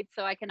food,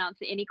 so I can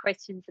answer any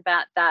questions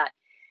about that.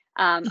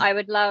 I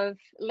would love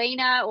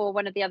Lena or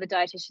one of the other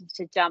dietitians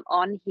to jump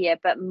on here,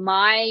 but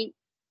my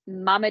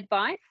mum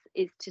advice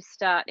is to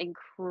start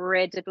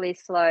incredibly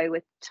slow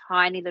with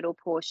tiny little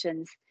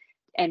portions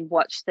and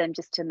watch them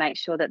just to make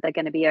sure that they're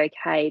going to be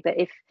okay. But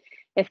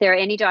if there are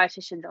any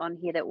dietitians on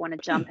here that want to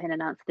jump in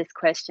and answer this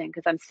question,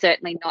 because I'm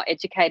certainly not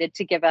educated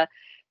to give a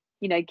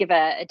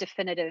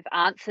definitive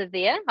answer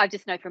there. I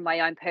just know from my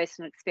own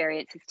personal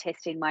experiences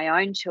testing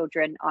my own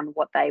children on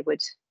what they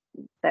would,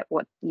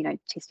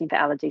 testing for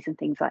allergies and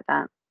things like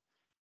that.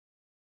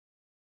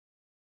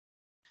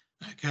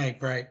 Okay,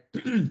 great.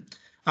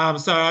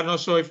 So I'm not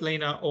sure if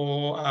Lena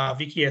or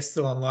Vicky are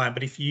still online,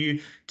 but if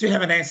you do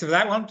have an answer to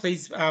that one,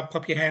 please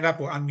pop your hand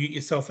up or unmute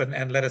yourself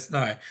and let us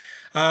know.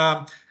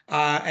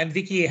 And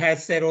Vicky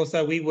has said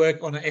also, we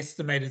work on an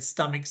estimated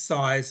stomach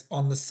size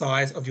on the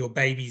size of your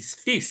baby's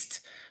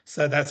fist.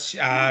 So that's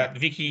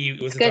Vicky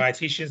was a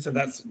dietitian, so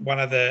that's one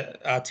of the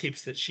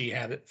tips that she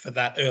had for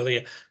that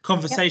earlier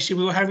conversation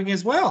we were having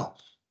as well.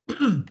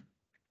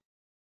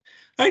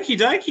 Okie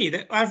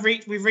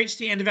dokie. We've reached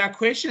the end of our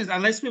questions.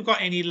 Unless we've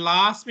got any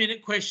last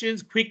minute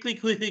questions,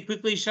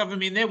 quickly shove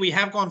them in there. We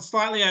have gone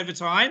slightly over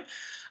time.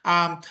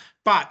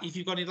 But if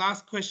you've got any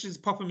last questions,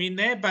 pop them in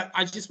there. But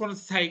I just wanted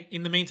to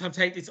in the meantime,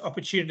 take this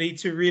opportunity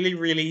to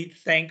really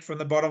thank from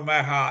the bottom of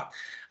my heart,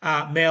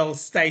 Mel,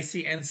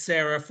 Stacey and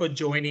Sarah for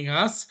joining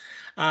us.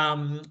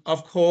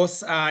 Of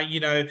course,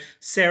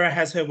 Sarah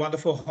has her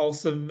wonderful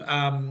Wholesome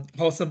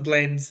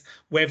Blends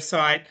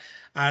website.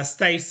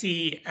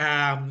 Stacey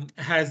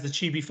has the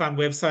Tubie Fun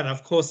website, and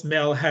of course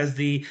Mel has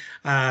the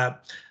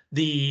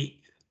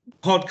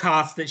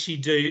podcast that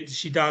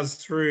she does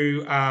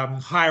through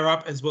Higher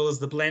Up, as well as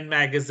the Blend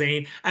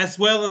magazine, as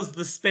well as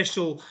the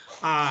special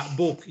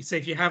book. So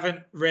if you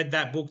haven't read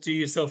that book, do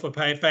yourself a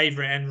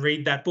favor and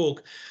read that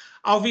book.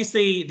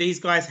 Obviously, these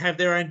guys have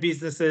their own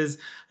businesses,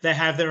 they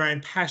have their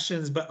own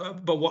passions, but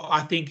what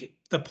I think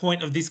the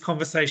point of this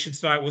conversation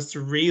tonight was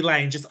to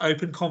relay and just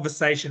open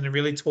conversation and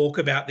really talk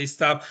about this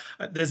stuff.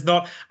 There's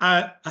not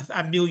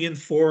a million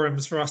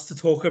forums for us to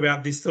talk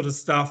about this sort of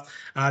stuff.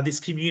 This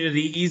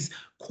community is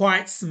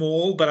quite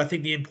small, but I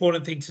think the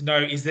important thing to know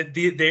is that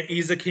there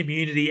is a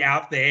community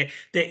out there.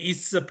 There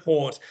is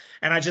support.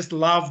 And I just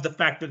love the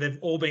fact that they've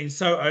all been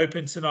so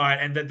open tonight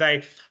and that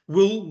they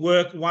will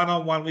work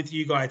one-on-one with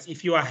you guys.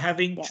 If you are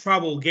having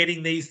trouble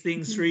getting these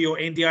things through your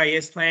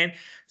NDIS plan,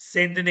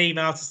 send an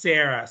email to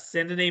Sarah,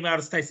 send an email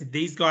to Stacey.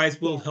 These guys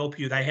will help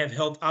you. They have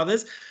helped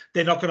others.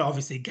 They're not going to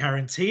obviously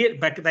guarantee it,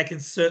 but they can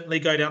certainly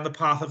go down the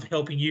path of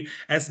helping you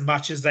as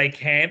much as they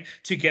can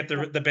to get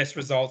the best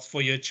results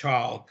for your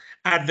child.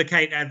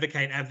 Advocate.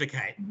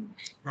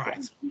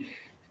 Right.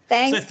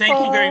 Thanks, so thank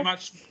Paul. you very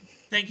much.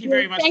 Thank you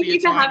very much for your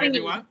time,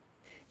 everyone.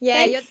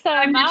 Yeah, Thanks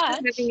so much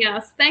for having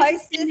us.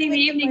 Thanks for spending the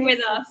evening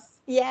with us.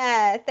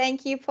 Yeah,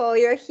 thank you, Paul.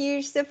 You're a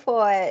huge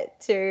support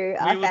to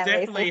our family. We will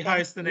definitely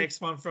host the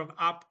next one from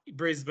up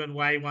Brisbane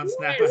way once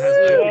NAPA has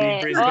opened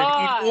in Brisbane in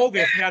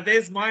August. Now,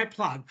 there's my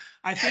plug.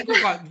 I think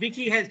we've got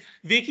Vicky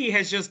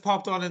has just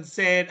popped on and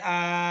said,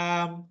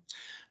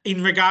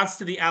 in regards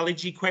to the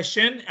allergy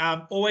question,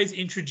 always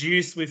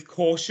introduce with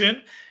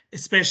caution,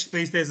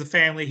 especially if there's a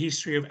family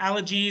history of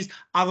allergies.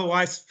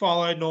 Otherwise,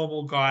 follow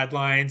normal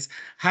guidelines.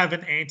 Have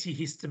an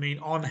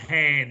antihistamine on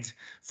hand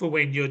for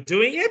when you're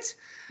doing it.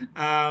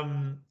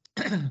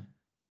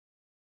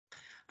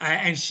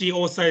 And she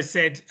also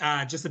said,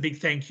 just a big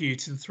thank you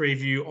to the three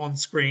of you on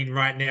screen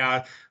right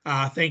now.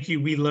 Thank you.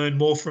 We learn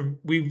more from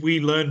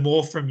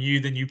you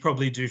than you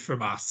probably do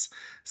from us.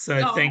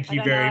 So thank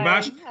you very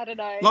much. I don't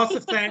know. Lots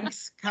of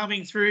thanks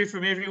coming through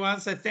from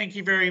everyone. So thank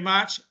you very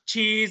much.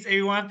 Cheers,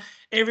 everyone.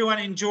 Everyone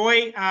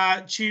enjoy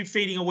Tube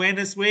Feeding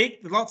Awareness Week.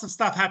 Lots of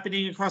stuff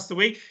happening across the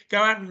week. Go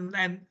out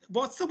and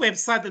what's the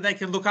website that they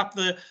can look up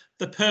the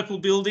purple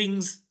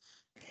buildings?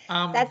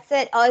 That's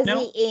at Aussie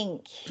Mel?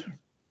 Inc.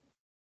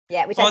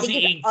 Yeah, which I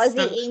think is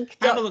Aussie Inc.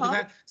 Have a look at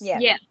that.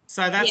 Yeah.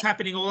 So that's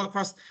happening all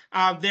across.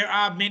 There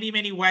are many,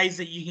 many ways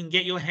that you can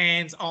get your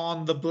hands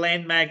on the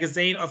Blend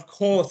magazine. Of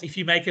course, if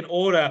you make an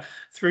order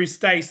through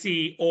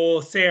Stacey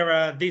or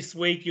Sarah this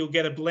week, you'll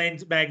get a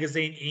Blend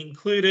magazine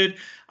included.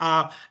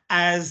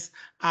 As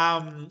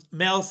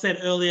Mel said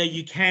earlier,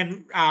 you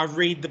can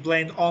read the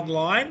Blend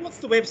online. What's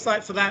the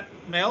website for that,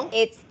 Mel?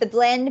 It's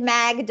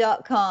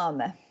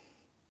theblendmag.com.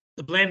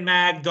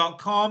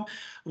 theblendmag.com.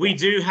 We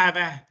do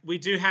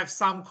have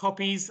some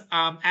copies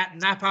at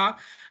NAPA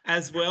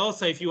as well.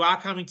 So if you are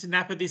coming to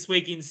NAPA this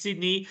week in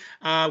Sydney,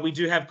 we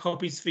do have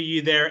copies for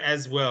you there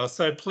as well.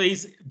 So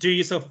please do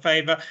yourself a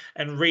favour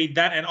and read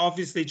that, and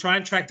obviously try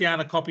and track down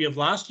a copy of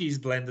last year's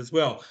blend as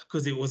well,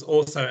 because it was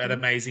also an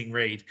amazing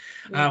read.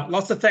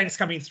 Lots of thanks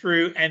coming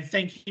through, and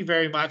thank you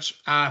very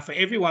much for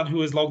everyone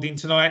who has logged in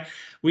tonight.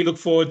 We look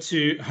forward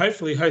to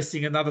hopefully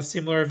hosting another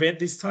similar event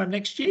this time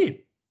next year.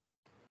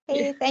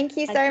 Hey, thank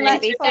you so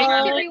much, Thanks,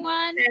 Paul.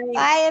 everyone.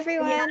 Bye,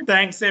 everyone.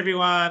 Thanks,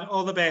 everyone.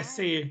 All the best.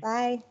 See you.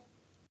 Bye.